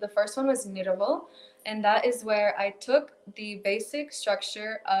the first one was Niraval, and that is where I took the basic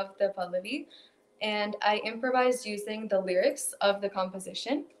structure of the Pallavi and I improvised using the lyrics of the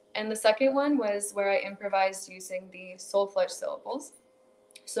composition. And the second one was where I improvised using the sol-fledged syllables.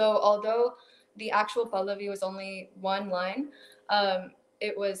 So although the actual Pallavi was only one line,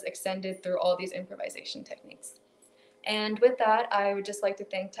 it was extended through all these improvisation techniques. And with that, I would just like to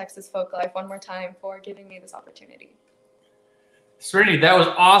thank Texas Folklife one more time for giving me this opportunity. Srinidhi, that was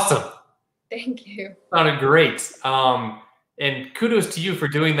awesome. Thank you. Sounded great. And kudos to you for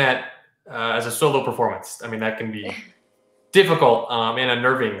doing that as a solo performance. I mean, that can be difficult and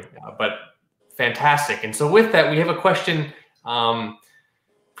unnerving, but fantastic. And so with that, we have a question from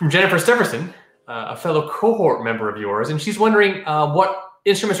Jennifer Steverson, a fellow cohort member of yours, and she's wondering what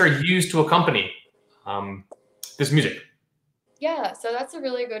instruments are used to accompany this music? Yeah, so that's a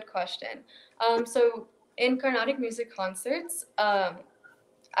really good question. So in Carnatic music concerts, I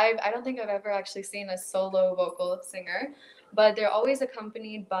don't think I've ever actually seen a solo vocal singer, but they're always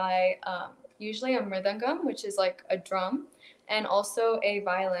accompanied by usually a mridangam, which is like a drum, and also a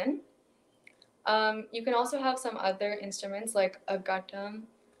violin. You can also have some other instruments like a ghatam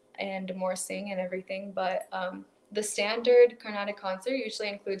and more sing and everything, but the standard Carnatic concert usually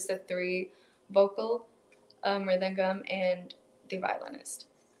includes the 3 vocal, mridangam, and the violinist.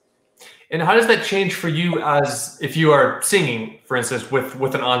 And how does that change for you as if you are singing, for instance,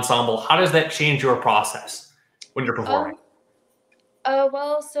 with an ensemble? How does that change your process when you're performing?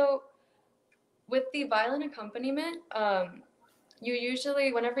 Well, so with the violin accompaniment, you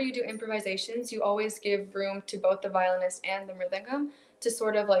usually, whenever you do improvisations, you always give room to both the violinist and the mridangam to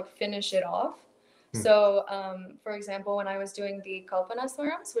sort of like finish it off. So, for example, when I was doing the Kalpana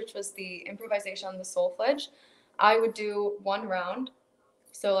Swarams, which was the improvisation on the solfege, I would do 1 round,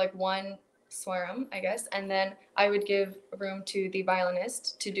 so like 1 swaram, I guess, and then I would give room to the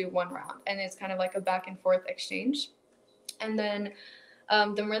violinist to do 1 round, and it's kind of like a back and forth exchange. And then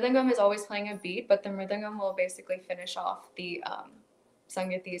the mridangam is always playing a beat, but the mridangam will basically finish off the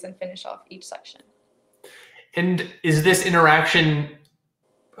sangatis and finish off each section. And is this interaction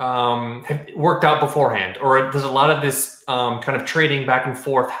worked out beforehand, or does a lot of this kind of trading back and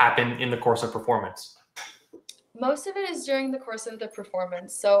forth happen in the course of performance? Most of it is during the course of the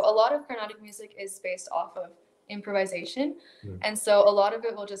performance. So a lot of Carnatic music is based off of improvisation, and so a lot of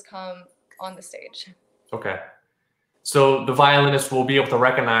it will just come on the stage. Okay. So the violinist will be able to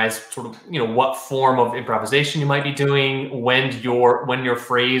recognize sort of, you know, what form of improvisation you might be doing, when your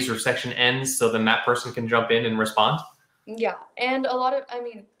phrase or section ends, so then that person can jump in and respond. Yeah, and a lot of, I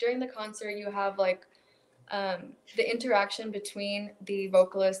mean, during the concert, you have like the interaction between the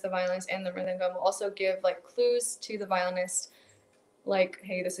vocalist, the violinist, and the mridangam will also give like clues to the violinist, like,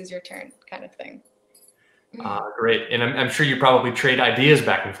 hey, this is your turn, kind of thing. Great, and I'm sure you probably trade ideas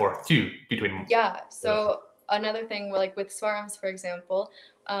back and forth too between. Yeah, so another thing, like with swarams, for example,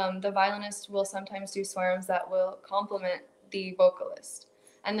 the violinist will sometimes do swarams that will complement the vocalist,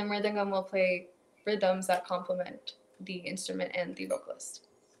 and the mridangam will play rhythms that complement the instrument and the vocalist.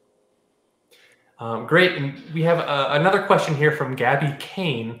 Great. And we have another question here from Gabby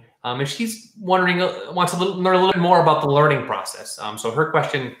Kane. And she's wondering, wants to learn a little bit more about the learning process. So her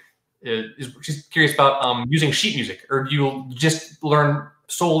question is she's curious about using sheet music, or do you just learn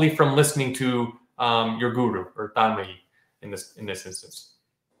solely from listening to your guru or Tanmay in this instance?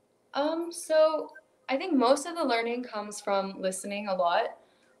 So I think most of the learning comes from listening a lot,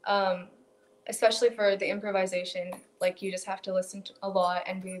 especially for the improvisation. Like, you just have to listen to a lot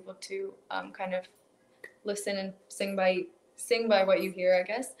and be able to kind of listen and sing by what you hear, I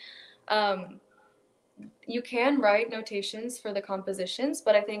guess. You can write notations for the compositions,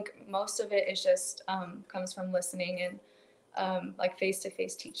 but I think most of it is just comes from listening and like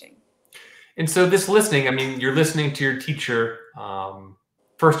face-to-face teaching. And so this listening, I mean, you're listening to your teacher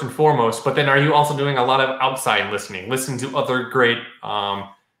first and foremost, but then are you also doing a lot of outside listening to other great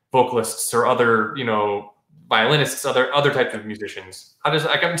vocalists or other, you know, violinists, other types of musicians? I'm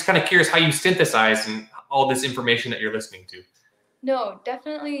just kind of curious how you synthesize and all this information that you're listening to. No,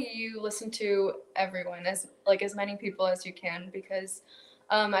 definitely you listen to everyone, as many people as you can, because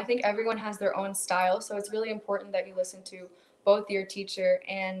I think everyone has their own style. So it's really important that you listen to both your teacher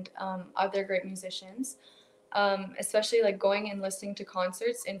and other great musicians. Especially like going and listening to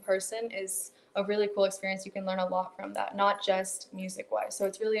concerts in person is a really cool experience. You can learn a lot from that, not just music wise. So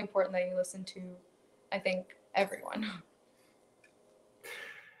it's really important that you listen to, I think, everyone.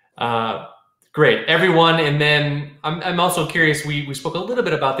 Great, everyone. And then I'm also curious, we spoke a little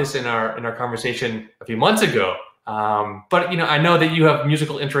bit about this in our conversation a few months ago, but you know, I know that you have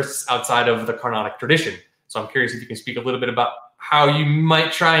musical interests outside of the Carnatic tradition. So I'm curious if you can speak a little bit about how you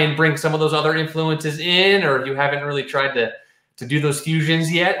might try and bring some of those other influences in, or if you haven't really tried to do those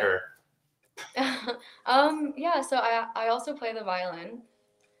fusions yet, or. Yeah, so I also play the violin.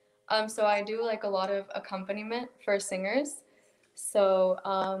 So I do like a lot of accompaniment for singers. So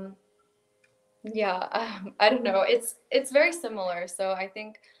yeah, I don't know. It's very similar. So I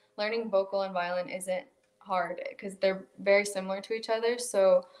think learning vocal and violin isn't hard because they're very similar to each other.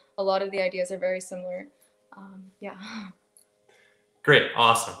 So a lot of the ideas are very similar. Yeah. Great.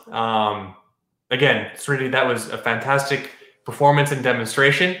 Awesome. Again, Srinidhi, that was a fantastic performance and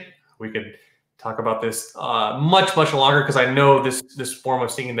demonstration. We could talk about this much longer, because I know this form of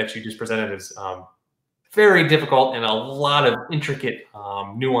singing that you just presented is very difficult and a lot of intricate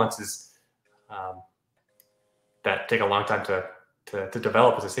nuances that take a long time to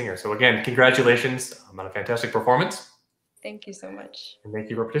develop as a singer. So again, congratulations on a fantastic performance. Thank you so much. And thank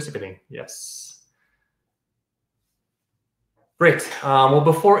you for participating. Yes. Great. Well,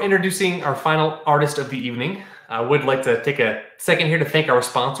 before introducing our final artist of the evening, I would like to take a second here to thank our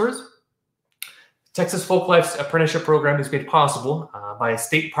sponsors. Texas Folklife's apprenticeship program is made possible by a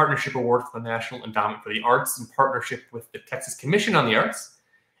state partnership award from the National Endowment for the Arts in partnership with the Texas Commission on the Arts,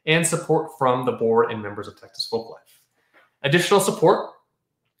 and support from the board and members of Texas Folklife. Additional support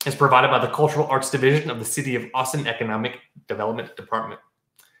is provided by the Cultural Arts Division of the City of Austin Economic Development Department.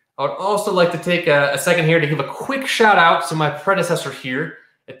 I would also like to take a second here to give a quick shout out to my predecessor here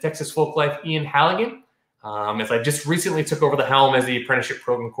at Texas Folklife, Ian Halligan, as I just recently took over the helm as the apprenticeship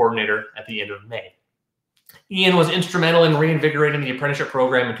program coordinator at the end of May. Ian was instrumental in reinvigorating the apprenticeship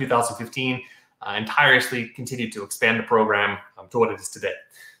program in 2015 and tirelessly continued to expand the program to what it is today.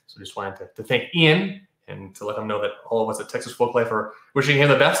 So just wanted to thank Ian and to let him know that all of us at Texas Folklife are wishing him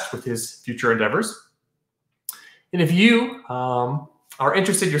the best with his future endeavors. And if you are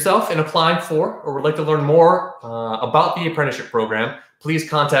interested yourself in applying for or would like to learn more about the apprenticeship program, please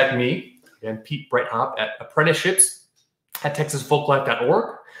contact me, and Pete Breithaupt, at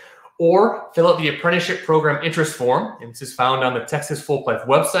apprenticeships@texasfolklife.org, or fill out the apprenticeship program interest form, and this is found on the Texas Folklife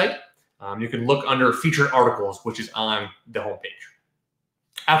website. You can look under featured articles, which is on the homepage.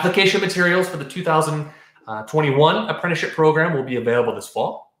 Application materials for the 2021 apprenticeship program will be available this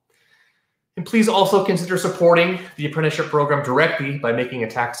fall. And please also consider supporting the apprenticeship program directly by making a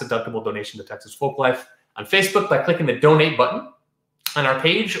tax-deductible donation to Texas Folklife on Facebook by clicking the donate button on our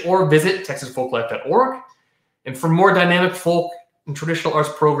page, or visit texasfolklife.org. And for more dynamic folk and traditional arts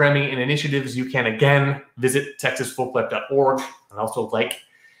programming and initiatives, you can again visit texasfolklife.org, and also like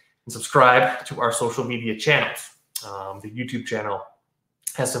and subscribe to our social media channels. The YouTube channel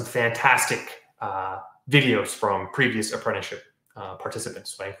has some fantastic videos from previous apprenticeship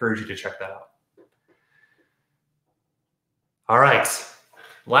participants, so I encourage you to check that out. All right,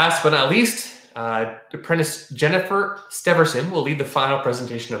 last but not least, apprentice Jennifer Steverson will lead the final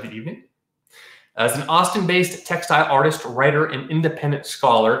presentation of the evening. As an Austin-based textile artist, writer, and independent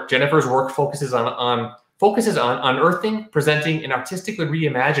scholar, Jennifer's work focuses on unearthing, presenting, and artistically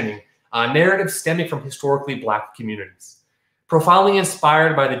reimagining narratives stemming from historically Black communities. Profoundly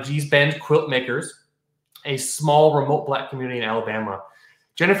inspired by the Gee's Bend quilt makers, a small remote Black community in Alabama,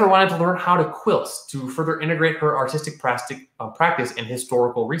 Jennifer wanted to learn how to quilt to further integrate her artistic practice and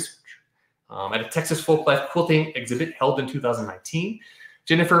historical research. At a Texas Folklife quilting exhibit held in 2019,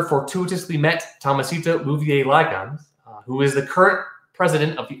 Jennifer fortuitously met Thomasita Louvier-Lagan, who is the current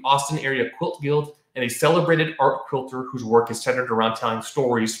president of the Austin Area Quilt Guild and a celebrated art quilter whose work is centered around telling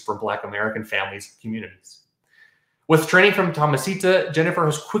stories for Black American families and communities. With training from Thomasita, Jennifer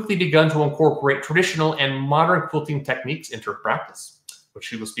has quickly begun to incorporate traditional and modern quilting techniques into her practice, which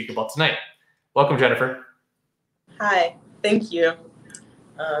she will speak about tonight. Welcome, Jennifer. Hi, thank you.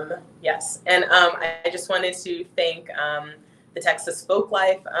 Yes, and I just wanted to thank the Texas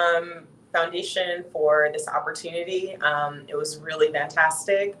Folklife Foundation for this opportunity. It was really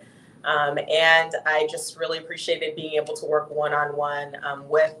fantastic, and I just really appreciated being able to work one-on-one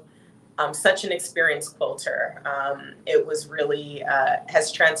with such an experienced quilter. It was really,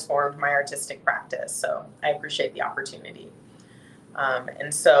 has transformed my artistic practice, so I appreciate the opportunity.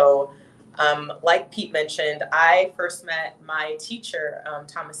 And so, like Pete mentioned, I first met my teacher,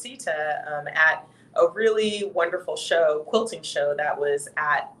 Thomasita, at a really wonderful show, quilting show that was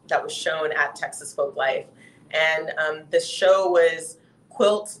shown at Texas Folklife. And this show was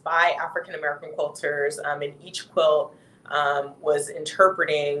quilts by African American quilters, and each quilt was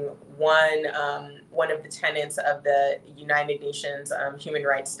interpreting one of the tenets of the United Nations Human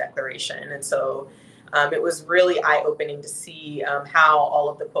Rights Declaration. And so it was really eye-opening to see how all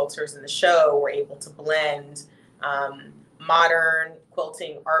of the quilters in the show were able to blend modern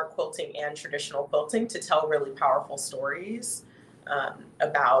quilting, art quilting, and traditional quilting to tell really powerful stories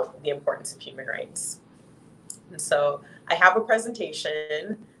about the importance of human rights. And so I have a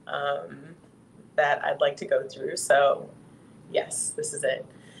presentation that I'd like to go through. So yes, this is it.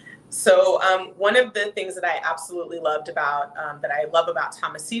 So one of the things that I absolutely loved about, that I love about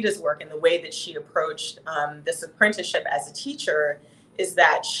Thomasita's work and the way that she approached this apprenticeship as a teacher is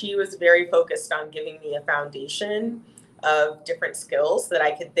that she was very focused on giving me a foundation of different skills that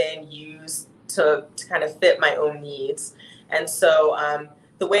I could then use to kind of fit my own needs. And so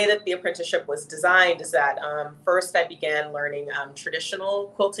the way that the apprenticeship was designed is that first I began learning traditional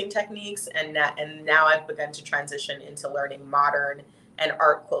quilting techniques, and now I've begun to transition into learning modern and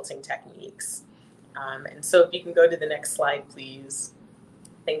art quilting techniques. And so if you can go to the next slide, please.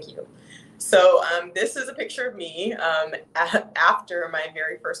 Thank you. So this is a picture of me after my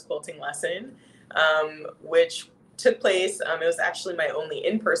very first quilting lesson, which took place, it was actually my only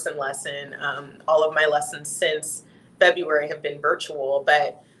in-person lesson. All of my lessons since February have been virtual,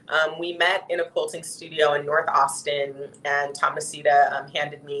 but we met in a quilting studio in North Austin, and Thomasita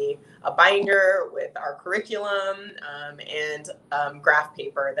handed me a binder with our curriculum and graph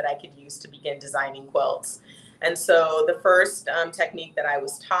paper that I could use to begin designing quilts. And so the first technique that I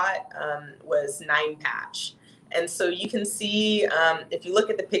was taught was 9-patch. And so you can see, if you look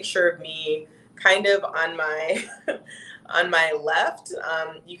at the picture of me, kind of on my on my left,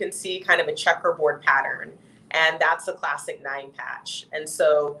 you can see kind of a checkerboard pattern, and that's a classic 9-patch. And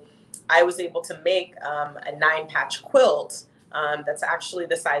so I was able to make a 9-patch quilt that's actually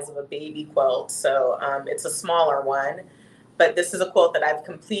the size of a baby quilt. So it's a smaller one, but this is a quilt that I've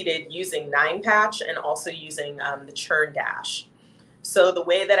completed using 9-patch and also using the churn dash. So the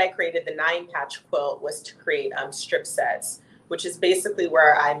way that I created the 9-patch quilt was to create strip sets, which is basically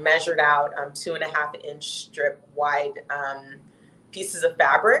where I measured out 2.5-inch strip wide pieces of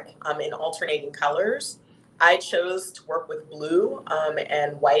fabric in alternating colors. I chose to work with blue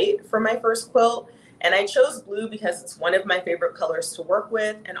and white for my first quilt. And I chose blue because it's one of my favorite colors to work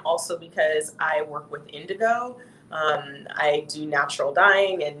with, and also because I work with indigo. I do natural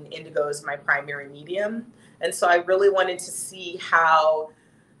dyeing, and indigo is my primary medium. And so I really wanted to see how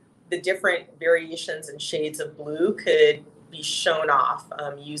the different variations and shades of blue could be shown off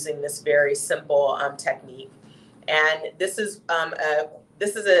using this very simple technique. And this is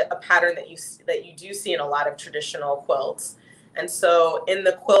a pattern that you do see in a lot of traditional quilts. And so in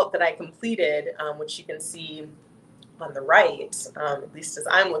the quilt that I completed, which you can see on the right, at least as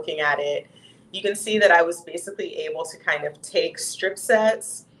I'm looking at it, you can see that I was basically able to kind of take strip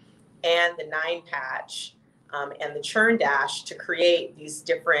sets and the 9-patch and the churn dash to create these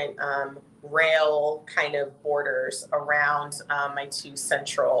different rail kind of borders around my two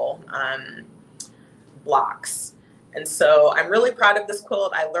central blocks. And so I'm really proud of this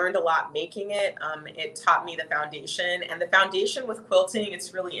quilt. I learned a lot making it. It taught me the foundation. And the foundation with quilting,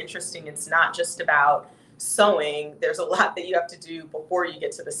 it's really interesting. It's not just about sewing. There's a lot that you have to do before you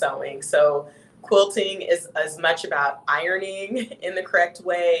get to the sewing. So quilting is as much about ironing in the correct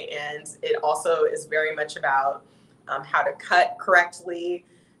way, and it also is very much about how to cut correctly.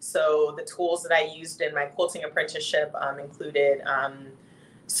 So the tools that I used in my quilting apprenticeship included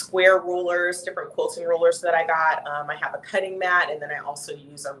square rulers, different quilting rulers that I got. I have a cutting mat, and then I also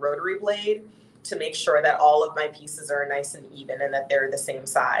use a rotary blade to make sure that all of my pieces are nice and even and that they're the same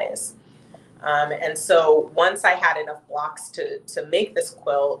size. And so once I had enough blocks to make this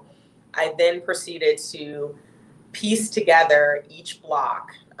quilt, I then proceeded to piece together each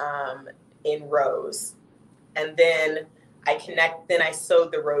block in rows. And then I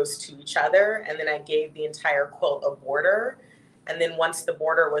sewed the rows to each other, and then I gave the entire quilt a border. And then once the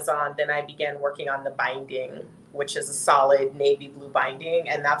border was on, then I began working on the binding, which is a solid navy blue binding.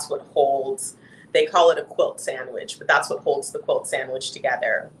 And that's what holds, they call it a quilt sandwich, but that's what holds the quilt sandwich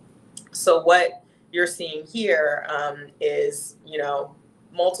together. So what you're seeing here is,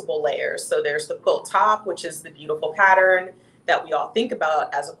 multiple layers. So there's the quilt top, which is the beautiful pattern that we all think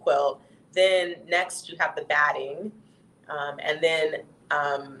about as a quilt. Then next you have the batting. And then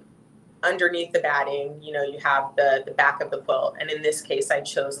underneath the batting, you have the back of the quilt. And in this case, I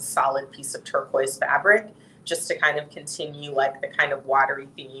chose a solid piece of turquoise fabric just to kind of continue like the kind of watery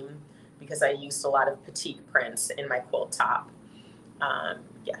theme, because I used a lot of petite prints in my quilt top.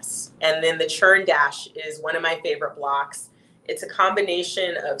 Yes. And then the churn dash is one of my favorite blocks. It's a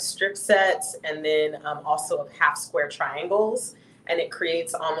combination of strip sets and then also of half square triangles. And it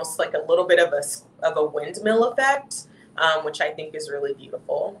creates almost like a little bit of a windmill effect, which I think is really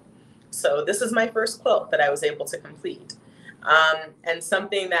beautiful. So this is my first quilt that I was able to complete. And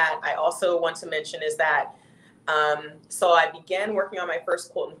something that I also want to mention is that, so I began working on my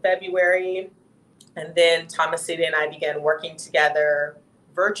first quilt in February, and then Thomasita and I began working together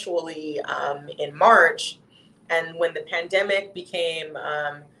virtually in March. And when the pandemic became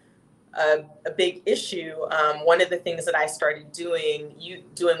a big issue, one of the things that I started doing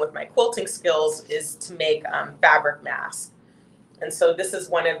with my quilting skills is to make fabric masks. And so this is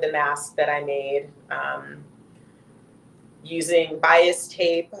one of the masks that I made using bias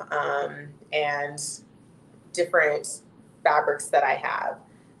tape and different fabrics that I have.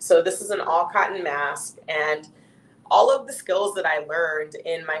 So this is an all cotton mask, and all of the skills that I learned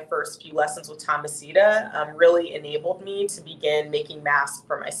in my first few lessons with Thomasita really enabled me to begin making masks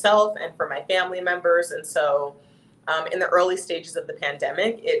for myself and for my family members. And so in the early stages of the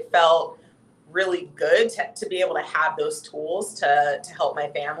pandemic, it felt really good to be able to have those tools to help my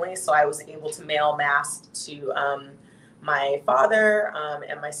family. So I was able to mail masks to my father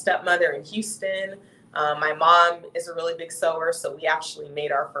and my stepmother in Houston. My mom is a really big sewer, so we actually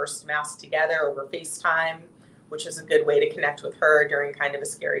made our first mask together over FaceTime, which is a good way to connect with her during kind of a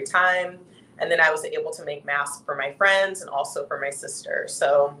scary time. And then I was able to make masks for my friends and also for my sister.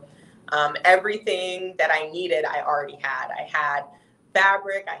 So everything that I needed, I already had. I had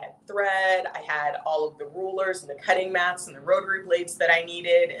fabric, I had thread, I had all of the rulers and the cutting mats and the rotary blades that I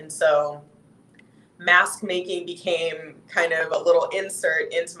needed. And so mask making became kind of a little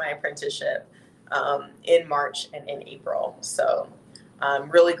insert into my apprenticeship in March and in April. So I'm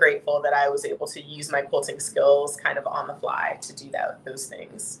really grateful that I was able to use my quilting skills kind of on the fly to do those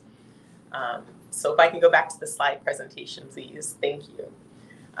things. So if I can go back to the slide presentation, please. Thank you.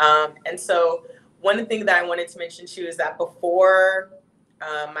 And so one of the things that I wanted to mention too is that before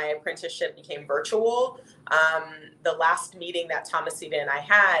my apprenticeship became virtual, the last meeting that Thomasita and I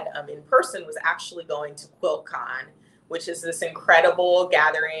had in person was actually going to QuiltCon, which is this incredible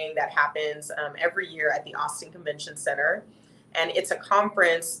gathering that happens every year at the Austin Convention Center. And it's a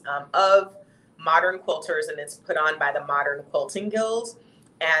conference of modern quilters, and it's put on by the Modern Quilting Guild.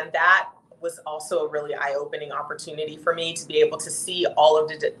 And that was also a really eye-opening opportunity for me to be able to see all of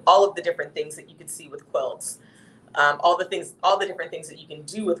the different things that you could see with quilts, all the different things that you can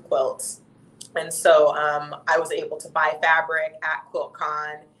do with quilts. And so I was able to buy fabric at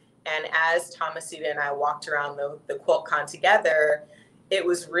QuiltCon. And as Thomasita and I walked around the QuiltCon together, it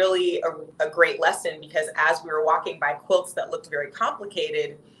was really a great lesson, because as we were walking by quilts that looked very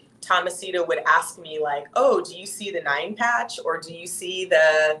complicated, Thomasita would ask me like, oh, do you see the 9 patch, or do you see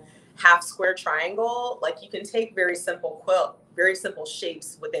the half square triangle? Like, you can take very simple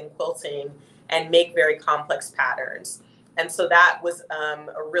shapes within quilting and make very complex patterns. And so that was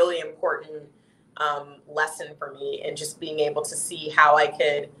a really important lesson for me, and just being able to see how I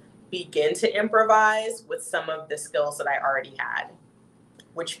could begin to improvise with some of the skills that I already had.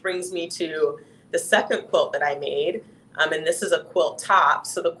 Which brings me to the second quilt that I made. And this is a quilt top.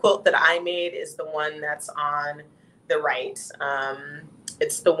 So the quilt that I made is the one that's on the right.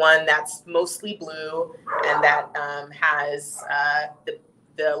 It's the one that's mostly blue, and that has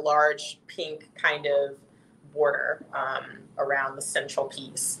the large pink kind of border around the central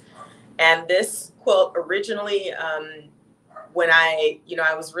piece. And this quilt originally, when I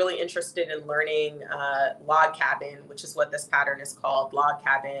was really interested in learning log cabin, which is what this pattern is called, log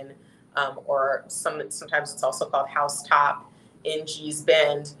cabin, or sometimes it's also called house top in Gee's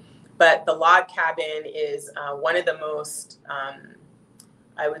Bend. But the log cabin is one of the most,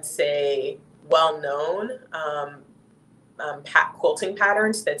 I would say, well-known quilting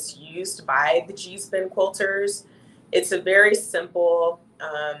patterns that's used by the Gee's Bend quilters. It's a very simple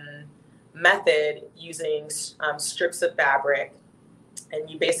method using strips of fabric, and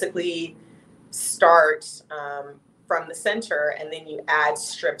you basically start from the center and then you add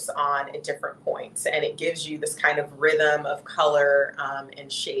strips on at different points, and it gives you this kind of rhythm of color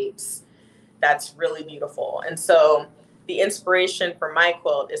and shapes that's really beautiful. And so the inspiration for my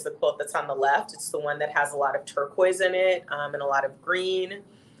quilt is the quilt that's on the left. It's the one that has a lot of turquoise in it and a lot of green.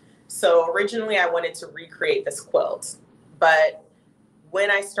 So originally I wanted to recreate this quilt, but when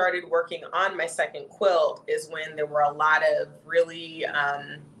I started working on my second quilt is when there were a lot of really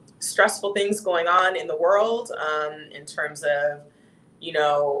stressful things going on in the world in terms of,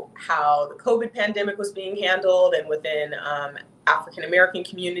 how the COVID pandemic was being handled, and within African-American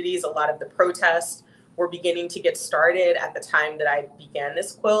communities, a lot of the protests were beginning to get started at the time that I began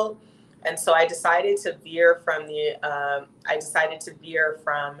this quilt. And so I decided to veer from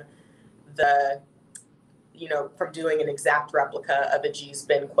from doing an exact replica of a Gee's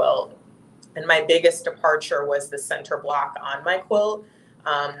Bend quilt. And my biggest departure was the center block on my quilt,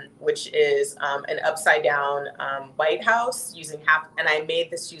 which is an upside down White House and I made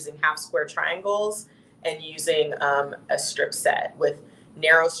this using half square triangles and using a strip set with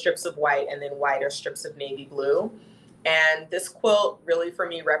narrow strips of white and then wider strips of navy blue. And this quilt really for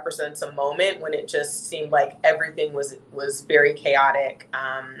me represents a moment when it just seemed like everything was very chaotic.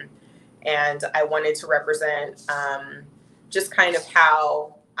 And I wanted to represent just kind of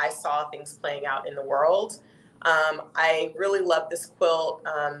how I saw things playing out in the world. I really love this quilt,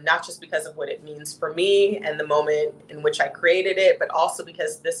 not just because of what it means for me and the moment in which I created it, but also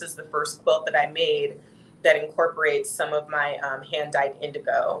because this is the first quilt that I made that incorporates some of my hand-dyed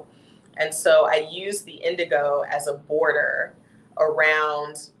indigo. And so I use the indigo as a border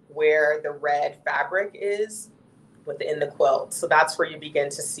around where the red fabric is within the quilt. So that's where you begin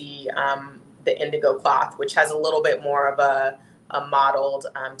to see the indigo cloth, which has a little bit more of a mottled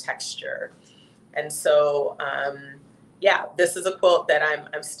texture. And so, this is a quilt that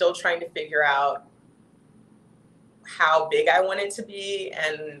I'm still trying to figure out how big I want it to be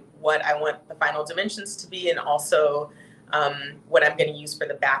and what I want the final dimensions to be, and also what I'm going to use for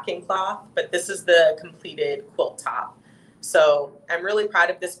the backing cloth. But this is the completed quilt top. So I'm really proud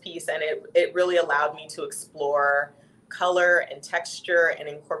of this piece, and it really allowed me to explore color and texture and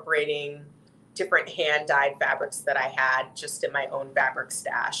incorporating different hand-dyed fabrics that I had just in my own fabric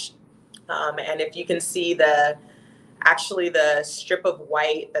stash. And if you can see the strip of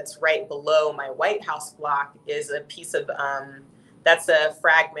white that's right below my White House block is a piece of, that's a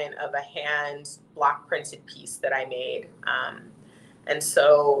fragment of a hand block printed piece that I made. And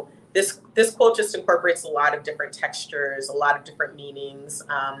so this quilt just incorporates a lot of different textures, a lot of different meanings.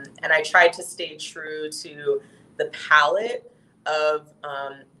 And I tried to stay true to the palette of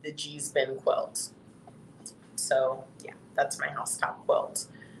the Gee's Bend quilt. So yeah, that's my housetop quilt.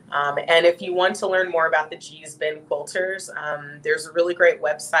 And if you want to learn more about the Gee's Bend quilters, there's a really great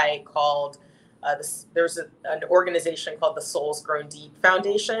website called, there's an organization called the Souls Grown Deep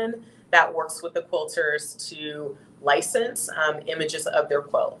Foundation that works with the quilters to license images of their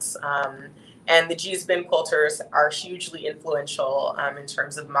quilts. And the Gee's Bend quilters are hugely influential in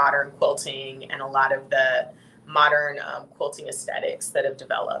terms of modern quilting and a lot of the modern quilting aesthetics that have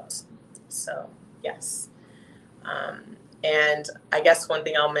developed. So yes. And I guess one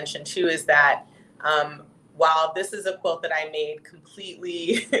thing I'll mention too is that while this is a quilt that I made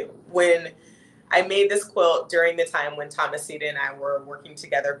completely when I made this quilt during the time when Thomasita and I were working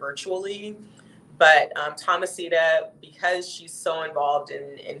together virtually, but Thomasita, because she's so involved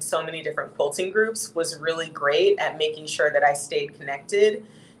in so many different quilting groups, was really great at making sure that I stayed connected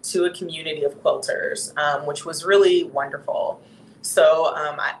to a community of quilters, which was really wonderful. So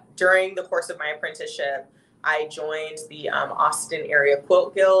during the course of my apprenticeship, I joined the Austin Area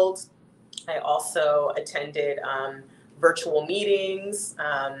Quilt Guild. I also attended virtual meetings.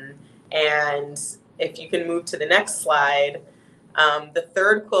 And if you can move to the next slide, the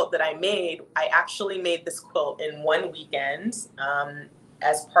third quilt that I made, I actually made this quilt in one weekend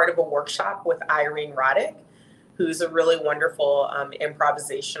as part of a workshop with Irving, who's a really wonderful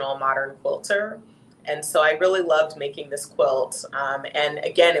improvisational modern quilter. And so I really loved making this quilt. And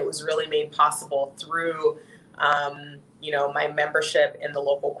again, it was really made possible through you know, my membership in the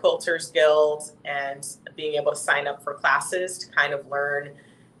local Quilters Guild and being able to sign up for classes to kind of learn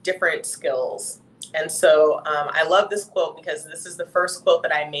different skills. And so I love this quilt because this is the first quilt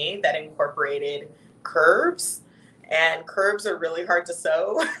that I made that incorporated curves, and curves are really hard to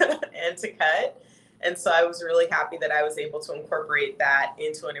sew and to cut. And so I was really happy that I was able to incorporate that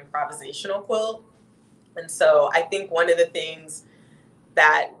into an improvisational quilt. And so I think one of the things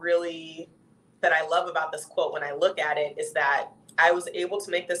that I love about this quilt when I look at it is that I was able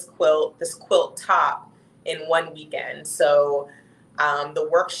to make this quilt top in one weekend. So the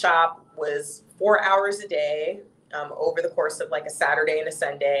workshop was 4 hours a day over the course of like a Saturday and a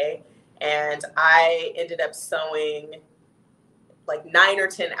Sunday. And I ended up sewing like 9 or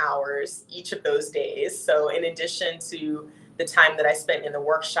 10 hours each of those days. So in addition to the time that I spent in the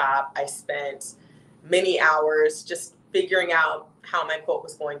workshop, I spent many hours just figuring out how my quilt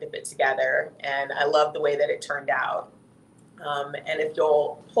was going to fit together. And I love the way that it turned out. And if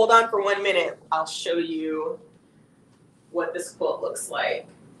you'll hold on for 1 minute, I'll show you what this quilt looks like.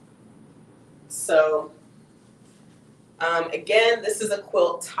 So again, this is a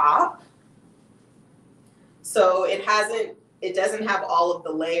quilt top. So it doesn't have all of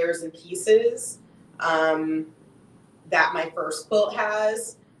the layers and pieces that my first quilt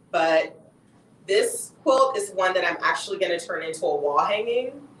has, but this quilt is one that I'm actually going to turn into a wall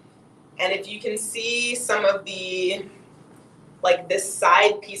hanging. And if you can see some of the, like this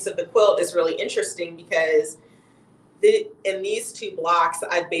side piece of the quilt is really interesting because in these 2 blocks,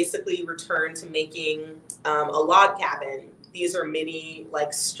 I've basically returned to making a log cabin. These are mini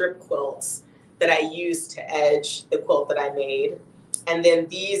like strip quilts that I used to edge the quilt that I made. And then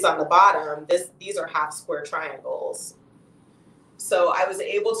these on the bottom, these are half square triangles. So I was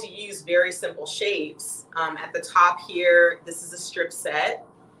able to use very simple shapes. At the top here, this is a strip set.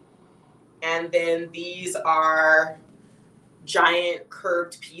 And then these are giant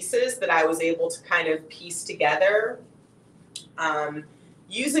curved pieces that I was able to kind of piece together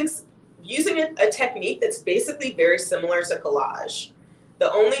using a technique that's basically very similar to collage.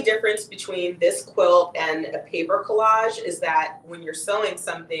 The only difference between this quilt and a paper collage is that when you're sewing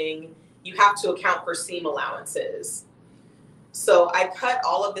something, you have to account for seam allowances. So I cut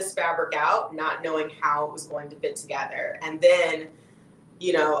all of this fabric out, not knowing how it was going to fit together. And then,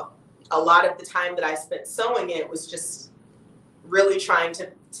 you know, a lot of the time that I spent sewing it was just really trying to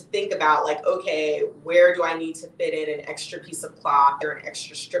think about like, okay, where do I need to fit in an extra piece of cloth or an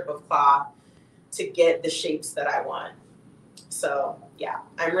extra strip of cloth to get the shapes that I want. So yeah,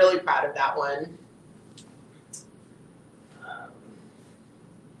 I'm really proud of that one.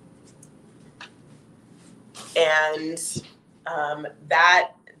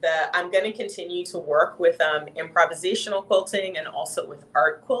 I'm going to continue to work with improvisational quilting and also with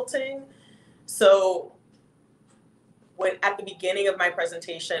art quilting. So at the beginning of my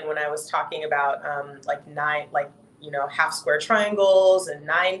presentation, when I was talking about half square triangles and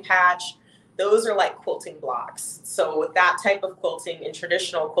 9 patch, those are like quilting blocks. So with that type of quilting, in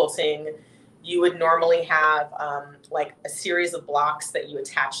traditional quilting, you would normally have like a series of blocks that you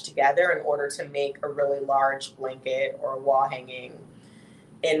attach together in order to make a really large blanket or a wall hanging.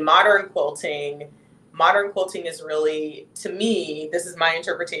 In modern quilting is really, to me, this is my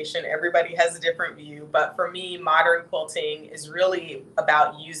interpretation, everybody has a different view, but for me, modern quilting is really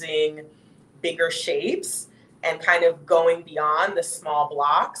about using bigger shapes and kind of going beyond the small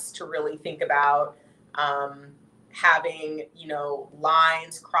blocks to really think about having, you know,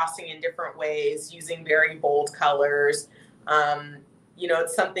 lines crossing in different ways, using very bold colors. You know,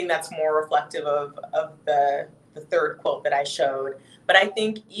 it's something that's more reflective of the third quilt that I showed. But I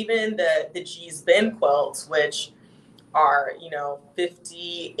think even the G's Bend quilts, which are, you know,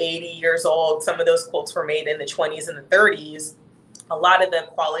 50, 80 years old, some of those quilts were made in the 20s and the 30s. A lot of the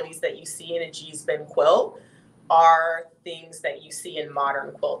qualities that you see in a G's Bend quilt are things that you see in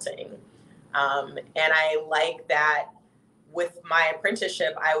modern quilting. And I like that with my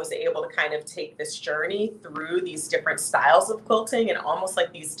apprenticeship, I was able to kind of take this journey through these different styles of quilting and almost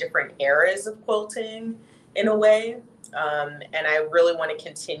like these different eras of quilting in a way. And I really want to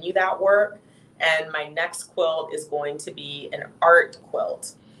continue that work. And my next quilt is going to be an art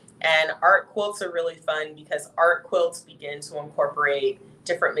quilt. And art quilts are really fun because art quilts begin to incorporate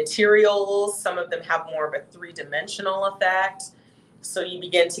different materials. Some of them have more of a 3-dimensional effect. So you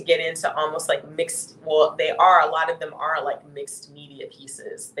begin to get into almost like mixed, well, a lot of them are like mixed media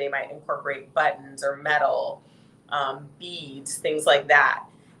pieces. They might incorporate buttons or metal, beads, things like that.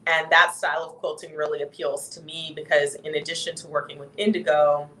 And that style of quilting really appeals to me because in addition to working with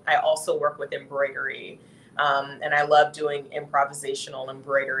indigo, I also work with embroidery. And I love doing improvisational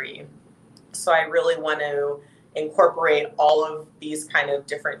embroidery. So I really want to incorporate all of these kind of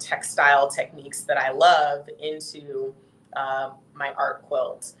different textile techniques that I love into my art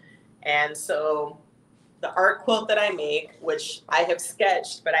quilt. And so the art quilt that I make, which I have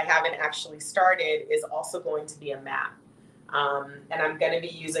sketched, but I haven't actually started, is also going to be a map. And I'm going to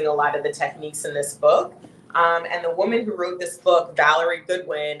be using a lot of the techniques in this book. And the woman who wrote this book, Valerie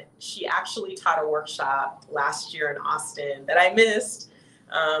Goodwin, she actually taught a workshop last year in Austin that I missed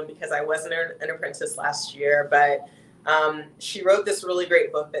because I wasn't an apprentice last year. But she wrote this really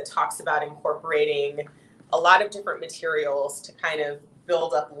great book that talks about incorporating a lot of different materials to kind of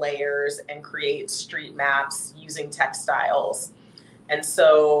build up layers and create street maps using textiles. And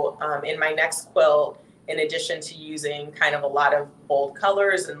so in my next quilt, in addition to using kind of a lot of bold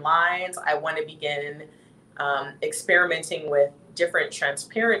colors and lines, I want to begin experimenting with different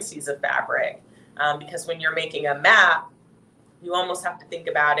transparencies of fabric. Because when you're making a map, you almost have to think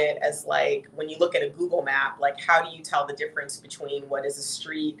about it as like when you look at a Google map, like how do you tell the difference between what is a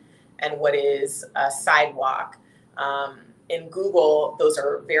street and what is a sidewalk? In Google, those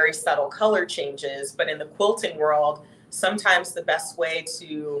are very subtle color changes, but in the quilting world, sometimes the best way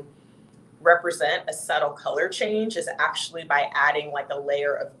to represent a subtle color change is actually by adding like a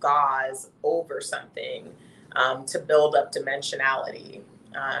layer of gauze over something to build up dimensionality.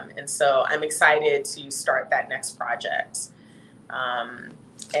 And so I'm excited to start that next project.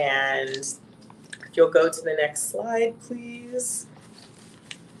 And if you'll go to the next slide, please.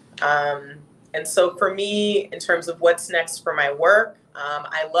 And so for me, in terms of what's next for my work,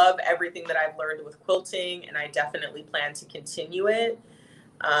 I love everything that I've learned with quilting, and I definitely plan to continue it.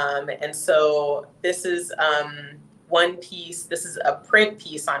 And so this is one piece, this is a print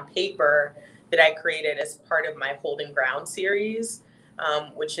piece on paper that I created as part of my Holding Ground series,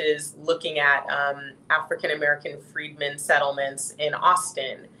 which is looking at African-American freedmen settlements in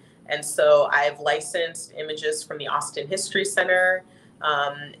Austin. And so I've licensed images from the Austin History Center,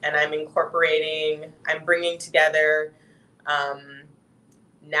 and I'm bringing together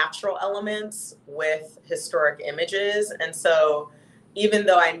natural elements with historic images. And so even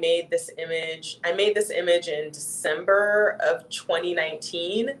though I made this image in December of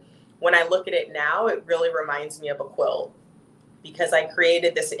 2019, when I look at it now, it really reminds me of a quilt, because I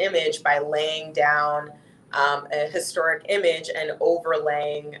created this image by laying down a historic image and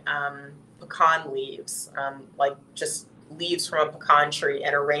overlaying pecan leaves, like just leaves from a pecan tree,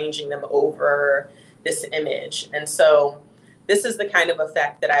 and arranging them over this image. And so this is the kind of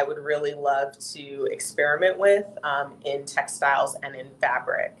effect that I would really love to experiment with in textiles and in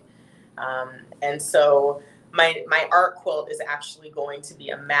fabric. And so my art quilt is actually going to be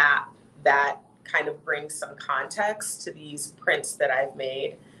a map that kind of brings some context to these prints that I've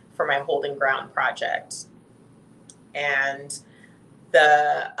made for my Holding Ground project. And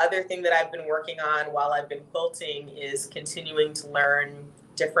the other thing that I've been working on while I've been quilting is continuing to learn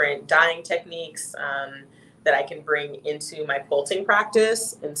different dyeing techniques that I can bring into my quilting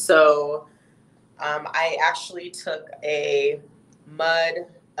practice. And so I actually took a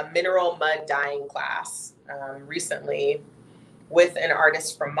mineral mud dyeing class recently with an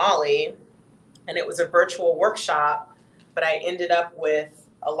artist from Mali, and it was a virtual workshop, but I ended up with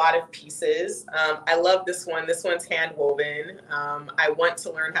a lot of pieces. I love this one. This one's hand woven. I want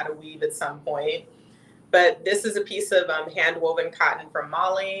to learn how to weave at some point, but this is a piece of hand woven cotton from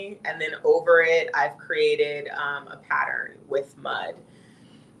Mali, and then over it, I've created a pattern with mud.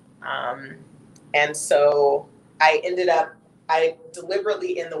 And so I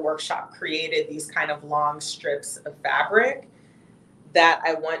deliberately in the workshop created these kind of long strips of fabric that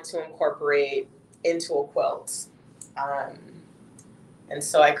I want to incorporate into a quilt. And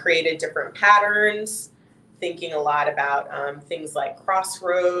so I created different patterns, thinking a lot about things like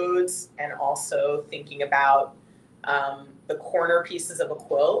crossroads, and also thinking about the corner pieces of a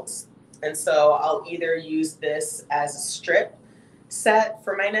quilt. And so I'll either use this as a strip set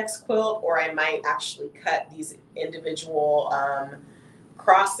for my next quilt, or I might actually cut these individual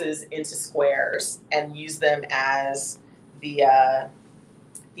crosses into squares and use them as the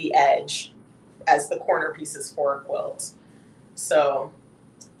edge, as the corner pieces for a quilt. So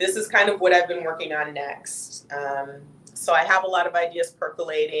this is kind of what I've been working on next. So I have a lot of ideas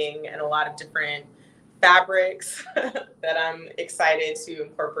percolating and a lot of different fabrics that I'm excited to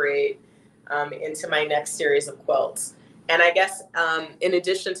incorporate into my next series of quilts. And I guess in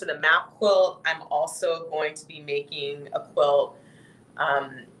addition to the map quilt, I'm also going to be making a quilt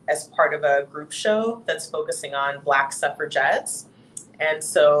as part of a group show that's focusing on Black suffragettes. And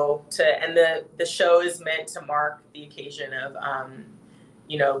so the show is meant to mark the occasion of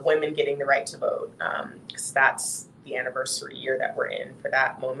women getting the right to vote, because that's the anniversary year that we're in for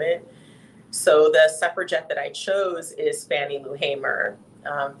that moment. So the suffragette that I chose is Fannie Lou Hamer.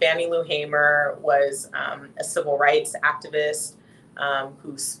 Fannie Lou Hamer was a civil rights activist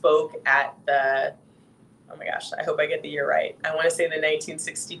who spoke at the, oh my gosh, I hope I get the year right. I want to say the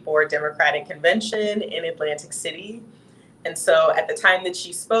 1964 Democratic Convention in Atlantic City. And so at the time that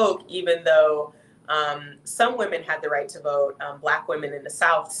she spoke, even though some women had the right to vote, Black women in the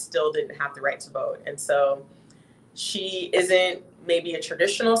South still didn't have the right to vote. And so she isn't maybe a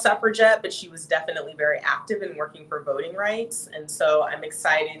traditional suffragette, but she was definitely very active in working for voting rights. And so I'm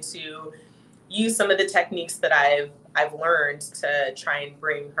excited to use some of the techniques that I've learned to try and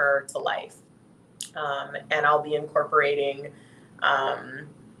bring her to life. And I'll be incorporating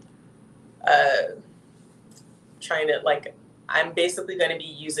I'm basically going to be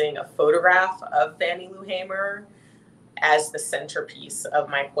using a photograph of Fannie Lou Hamer as the centerpiece of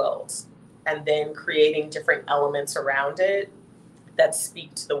my quilt, and then creating different elements around it that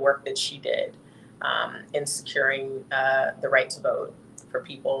speak to the work that she did in securing the right to vote for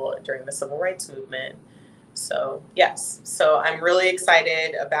people during the civil rights movement. So yes, so I'm really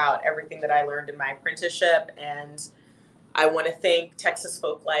excited about everything that I learned in my apprenticeship, and I want to thank Texas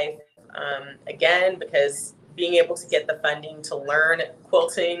Folklife again, because being able to get the funding to learn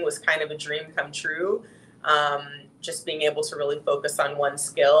quilting was kind of a dream come true. Just being able to really focus on one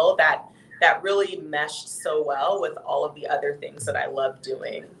skill that really meshed so well with all of the other things that I love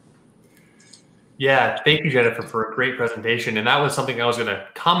doing. Yeah, thank you, Jennifer, for a great presentation. And that was something I was going to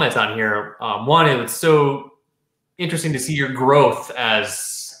comment on here. One, it was so interesting to see your growth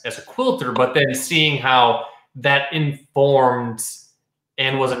as a quilter, but then seeing how that informed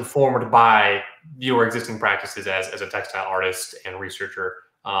and was informed by your existing practices as a textile artist and researcher,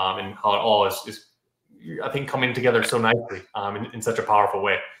 and how it all is I think, coming together so nicely in such a powerful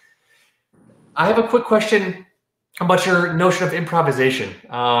way. I have a quick question about your notion of improvisation.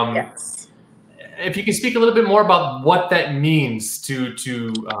 Yes. If you can speak a little bit more about what that means to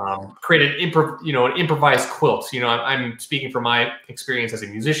create an improvised quilt. I'm speaking from my experience as a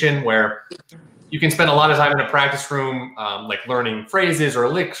musician, where you can spend a lot of time in a practice room, like learning phrases or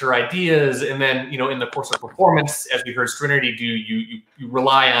licks or ideas, and then in the course of performance, as we heard Srinidhi do, you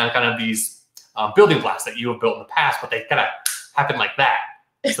rely on kind of these building blocks that you have built in the past, but they kind of happen like that.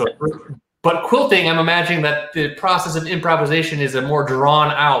 So, but quilting, I'm imagining that the process of improvisation is a more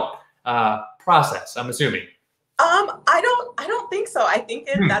drawn out process, I'm assuming. I don't think so. I think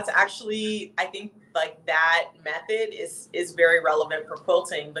that's actually, I think like that method is very relevant for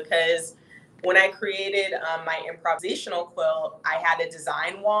quilting, because when I created my improvisational quilt, I had a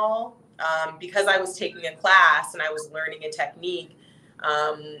design wall because I was taking a class and I was learning a technique.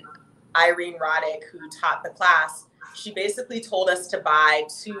 Irene Roddick, who taught the class, she basically told us to buy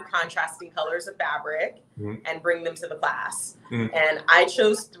 2 contrasting colors of fabric and bring them to the class. And I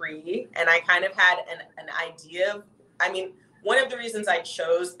chose 3, and I kind of had an idea of, one of the reasons I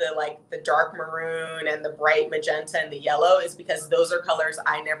chose the dark maroon and the bright magenta and the yellow is because those are colors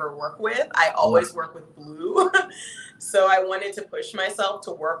I never work with. I always work with blue. So I wanted to push myself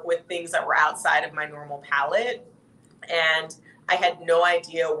to work with things that were outside of my normal palette. And I had no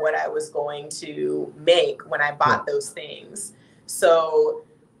idea what I was going to make when I bought those things. So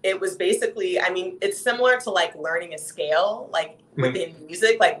it was basically, it's similar to like learning a scale, like within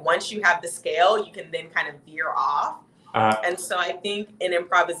music. Like once you have the scale, you can then kind of veer off. And so I think in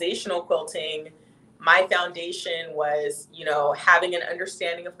improvisational quilting, my foundation was, having an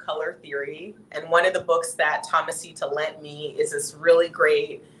understanding of color theory. And one of the books that Thomasita lent me is this really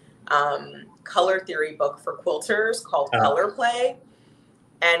great color theory book for quilters called Color Play.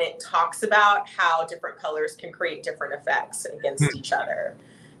 And it talks about how different colors can create different effects against each other.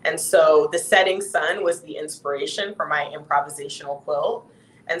 And so the setting sun was the inspiration for my improvisational quilt.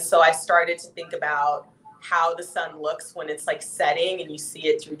 And so I started to think about how the sun looks when it's like setting and you see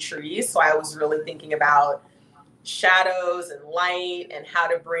it through trees. So I was really thinking about shadows and light and how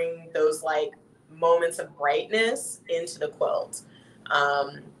to bring those like moments of brightness into the quilt.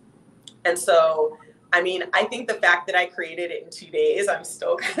 And so, I think the fact that I created it in 2 days, I'm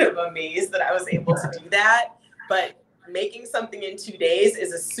still kind of amazed that I was able to do that. But making something in 2 days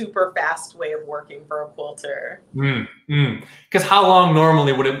is a super fast way of working for a quilter. Because how long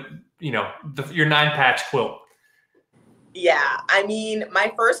normally would it, your 9-patch quilt? Yeah,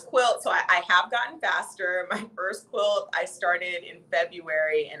 my first quilt, so I have gotten faster. My first quilt, I started in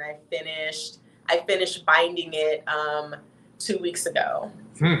February and I finished binding it 2 weeks ago.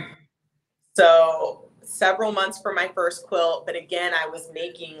 So several months for my first quilt, but again, I was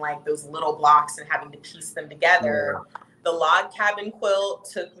making like those little blocks and having to piece them together. The log cabin quilt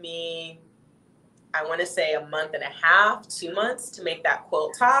took me, I want to say, a month and a half, 2 months to make that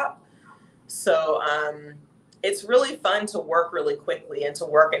quilt top. So it's really fun to work really quickly and to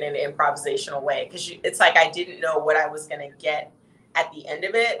work in an improvisational way, because it's like I didn't know what I was going to get at the end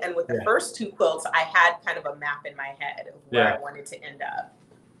of it. And with the first two quilts, I had kind of a map in my head of where I wanted to end up.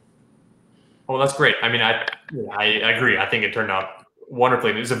 Well, that's great. I mean, I agree. I think it turned out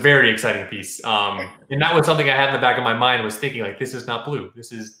wonderfully. It was a very exciting piece. And that was something I had in the back of my mind, was thinking like, this is not blue.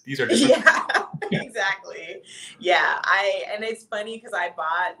 These are different. Yeah, exactly. Yeah. And it's funny because I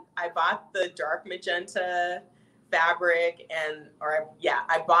bought the dark magenta fabric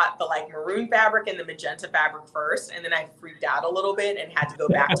I bought the like maroon fabric and the magenta fabric first, and then I freaked out a little bit and had to go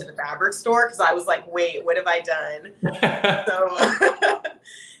back to the fabric store because I was like, wait, what have I done? So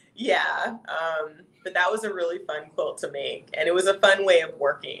yeah, but that was a really fun quilt to make, and it was a fun way of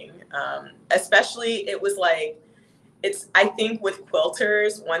working. Especially it was like, I think with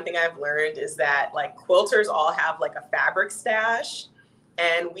quilters, one thing I've learned is that like quilters all have like a fabric stash,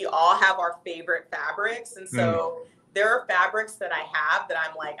 and we all have our favorite fabrics. And so there are fabrics that I have that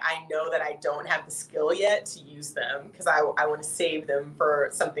I'm like, I know that I don't have the skill yet to use them because I want to save them for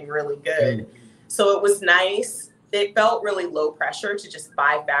something really good. So it was nice. It felt really low pressure to just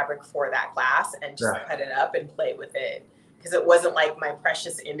buy fabric for that class and just cut it up and play with it, because it wasn't like my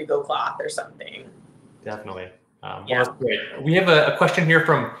precious indigo cloth or something. Definitely. Well, that's great. We have a question here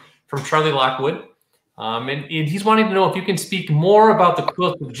from Charlie Lockwood. And he's wanting to know if you can speak more about the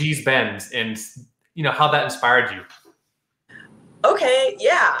quilt with G's Bends and, you know, how that inspired you. Okay,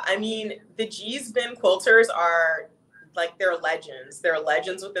 yeah. I mean, the G's Bend quilters are like, they're legends. They're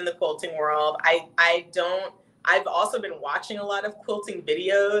legends within the quilting world. I've also been watching a lot of quilting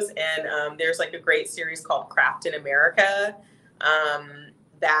videos, and there's like a great series called Craft in America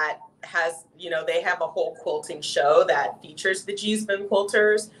that has, you know, they have a whole quilting show that features the G's Bend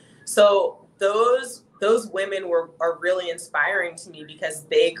quilters. So those women are really inspiring to me because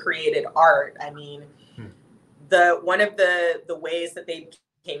they created art. I mean, one of the ways that they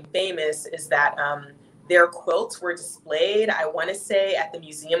became famous is that their quilts were displayed, I want to say, at the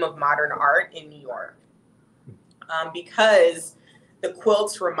Museum of Modern Art in New York, because the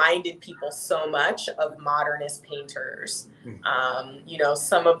quilts reminded people so much of modernist painters. You know,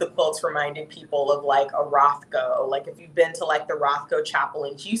 some of the quilts reminded people of like a Rothko. Like if you've been to like the Rothko Chapel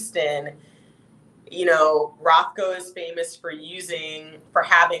in Houston, you know, Rothko is famous for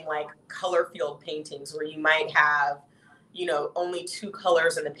having like color field paintings where you might have, you know, only two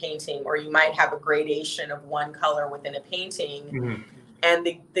colors in the painting, or you might have a gradation of one color within a painting. And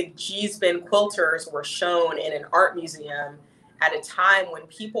the G's Bend quilters were shown in an art museum at a time when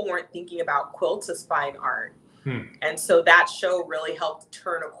people weren't thinking about quilts as fine art. And so that show really helped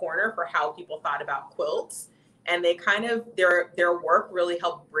turn a corner for how people thought about quilts. And they kind of, their work really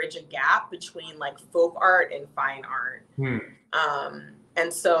helped bridge a gap between like folk art and fine art.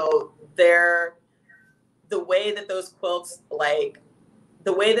 And so the way that those quilts, like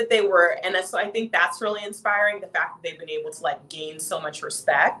the way that they were, and so I think that's really inspiring, the fact that they've been able to like gain so much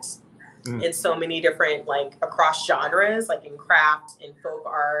respect in so many different, like across genres, like in craft, in folk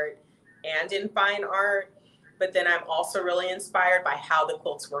art, and in fine art. But then I'm also really inspired by how the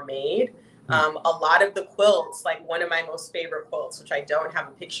quilts were made. A lot of the quilts, like one of my most favorite quilts, which I don't have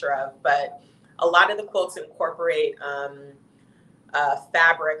a picture of, but a lot of the quilts incorporate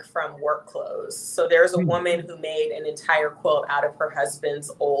fabric from work clothes. So there's a woman who made an entire quilt out of her husband's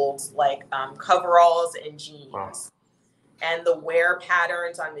old like coveralls and jeans. And the wear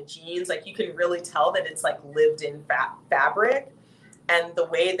patterns on the jeans, like you can really tell that it's like lived in fabric. And the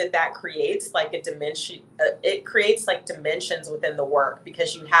way that creates like a dimension, it creates like dimensions within the work,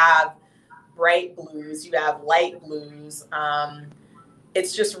 because you have bright blues, you have light blues.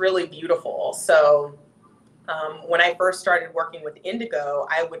 It's just really beautiful. So when I first started working with indigo,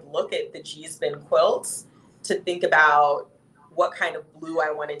 I would look at the G's Bend quilts to think about what kind of blue I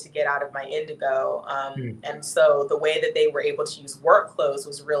wanted to get out of my indigo. And so the way that they were able to use work clothes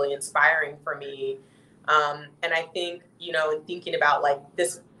was really inspiring for me. And I think, you know, in thinking about like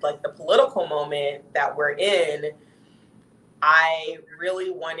this, like the political moment that we're in, I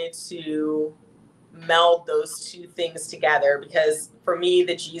really wanted to meld those two things together, because for me,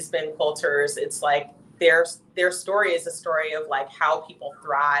 the G's Bend quilters, it's like their story is a story of like how people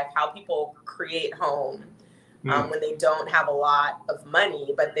thrive, how people create home when they don't have a lot of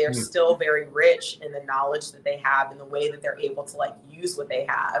money, but they're still very rich in the knowledge that they have and the way that they're able to like use what they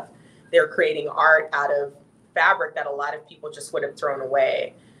have. They're creating art out of fabric that a lot of people just would have thrown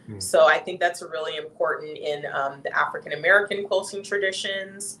away. So I think that's really important in the African-American quilting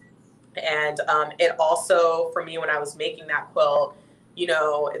traditions. And it also, for me, when I was making that quilt, you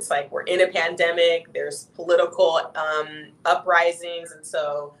know, it's like we're in a pandemic, there's political uprisings. And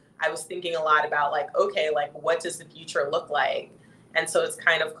so I was thinking a lot about like, okay, like what does the future look like? And so it's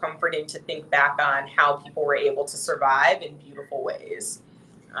kind of comforting to think back on how people were able to survive in beautiful ways.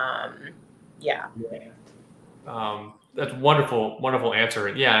 That's wonderful, wonderful answer.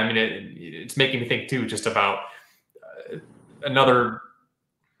 And yeah, I mean, it's making me think too, just about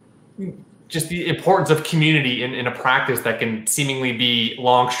just the importance of community in a practice that can seemingly be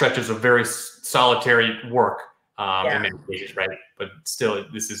long stretches of very solitary work in many cases, right? But still,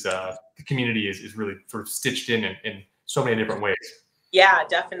 this is the community is really sort of stitched in so many different ways. Yeah,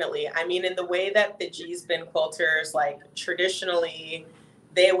 definitely. I mean, in the way that the G-spin quilters, like traditionally,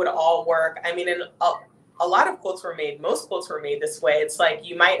 they would all work. I mean, a lot of quilts were made, most quilts were made this way. It's like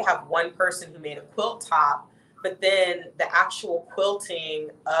you might have one person who made a quilt top, but then the actual quilting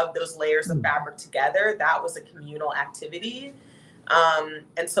of those layers of fabric together, that was a communal activity.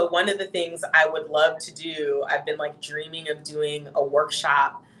 And so one of the things I would love to do, I've been like dreaming of doing a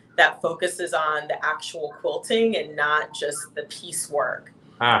workshop that focuses on the actual quilting and not just the piecework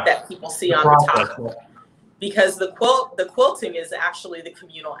that people see on the top. Because the quilting is actually the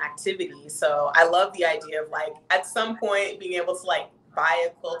communal activity. So I love the idea of like at some point being able to like buy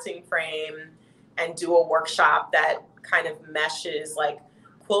a quilting frame and do a workshop that kind of meshes like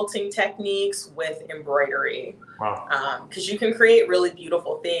quilting techniques with embroidery. Wow. Because you can create really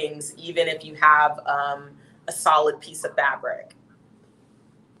beautiful things even if you have a solid piece of fabric.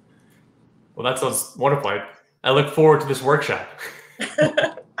 Well, that sounds wonderful. I look forward to this workshop.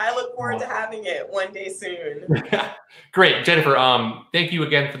 I look forward to having it one day soon. Great, Jennifer. Thank you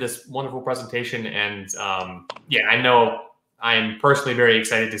again for this wonderful presentation. And yeah, I know I'm personally very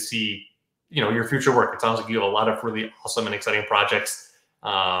excited to see, your future work. It sounds like you have a lot of really awesome and exciting projects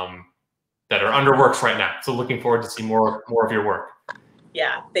that are under works right now. So looking forward to see more of your work.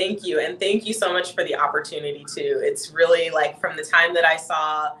 Yeah, thank you. And thank you so much for the opportunity too. It's really like from the time that I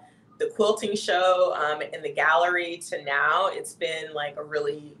saw the quilting show in the gallery to now, it's been like a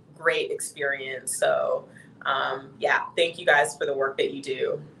really great experience. So yeah, thank you guys for the work that you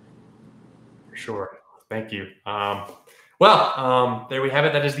do. For sure. Thank you. Well, there we have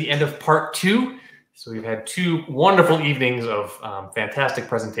it. That is the end of part 2. So we've had 2 wonderful evenings of fantastic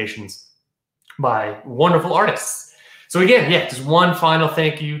presentations by wonderful artists. So again, yeah, just one final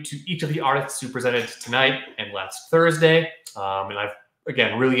thank you to each of the artists who presented tonight and last Thursday. And I've,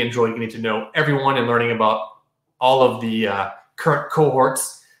 again, really enjoyed getting to know everyone and learning about all of the current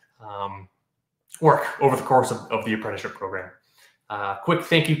cohorts work over the course of the apprenticeship program. Quick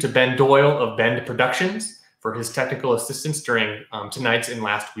thank you to Ben Doyle of Bend Productions for his technical assistance during tonight's and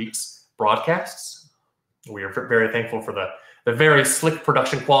last week's broadcasts. We are very thankful for the very slick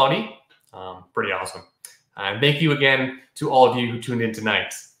production quality. Pretty awesome. And thank you again to all of you who tuned in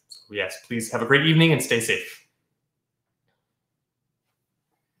tonight. So yes, please have a great evening and stay safe.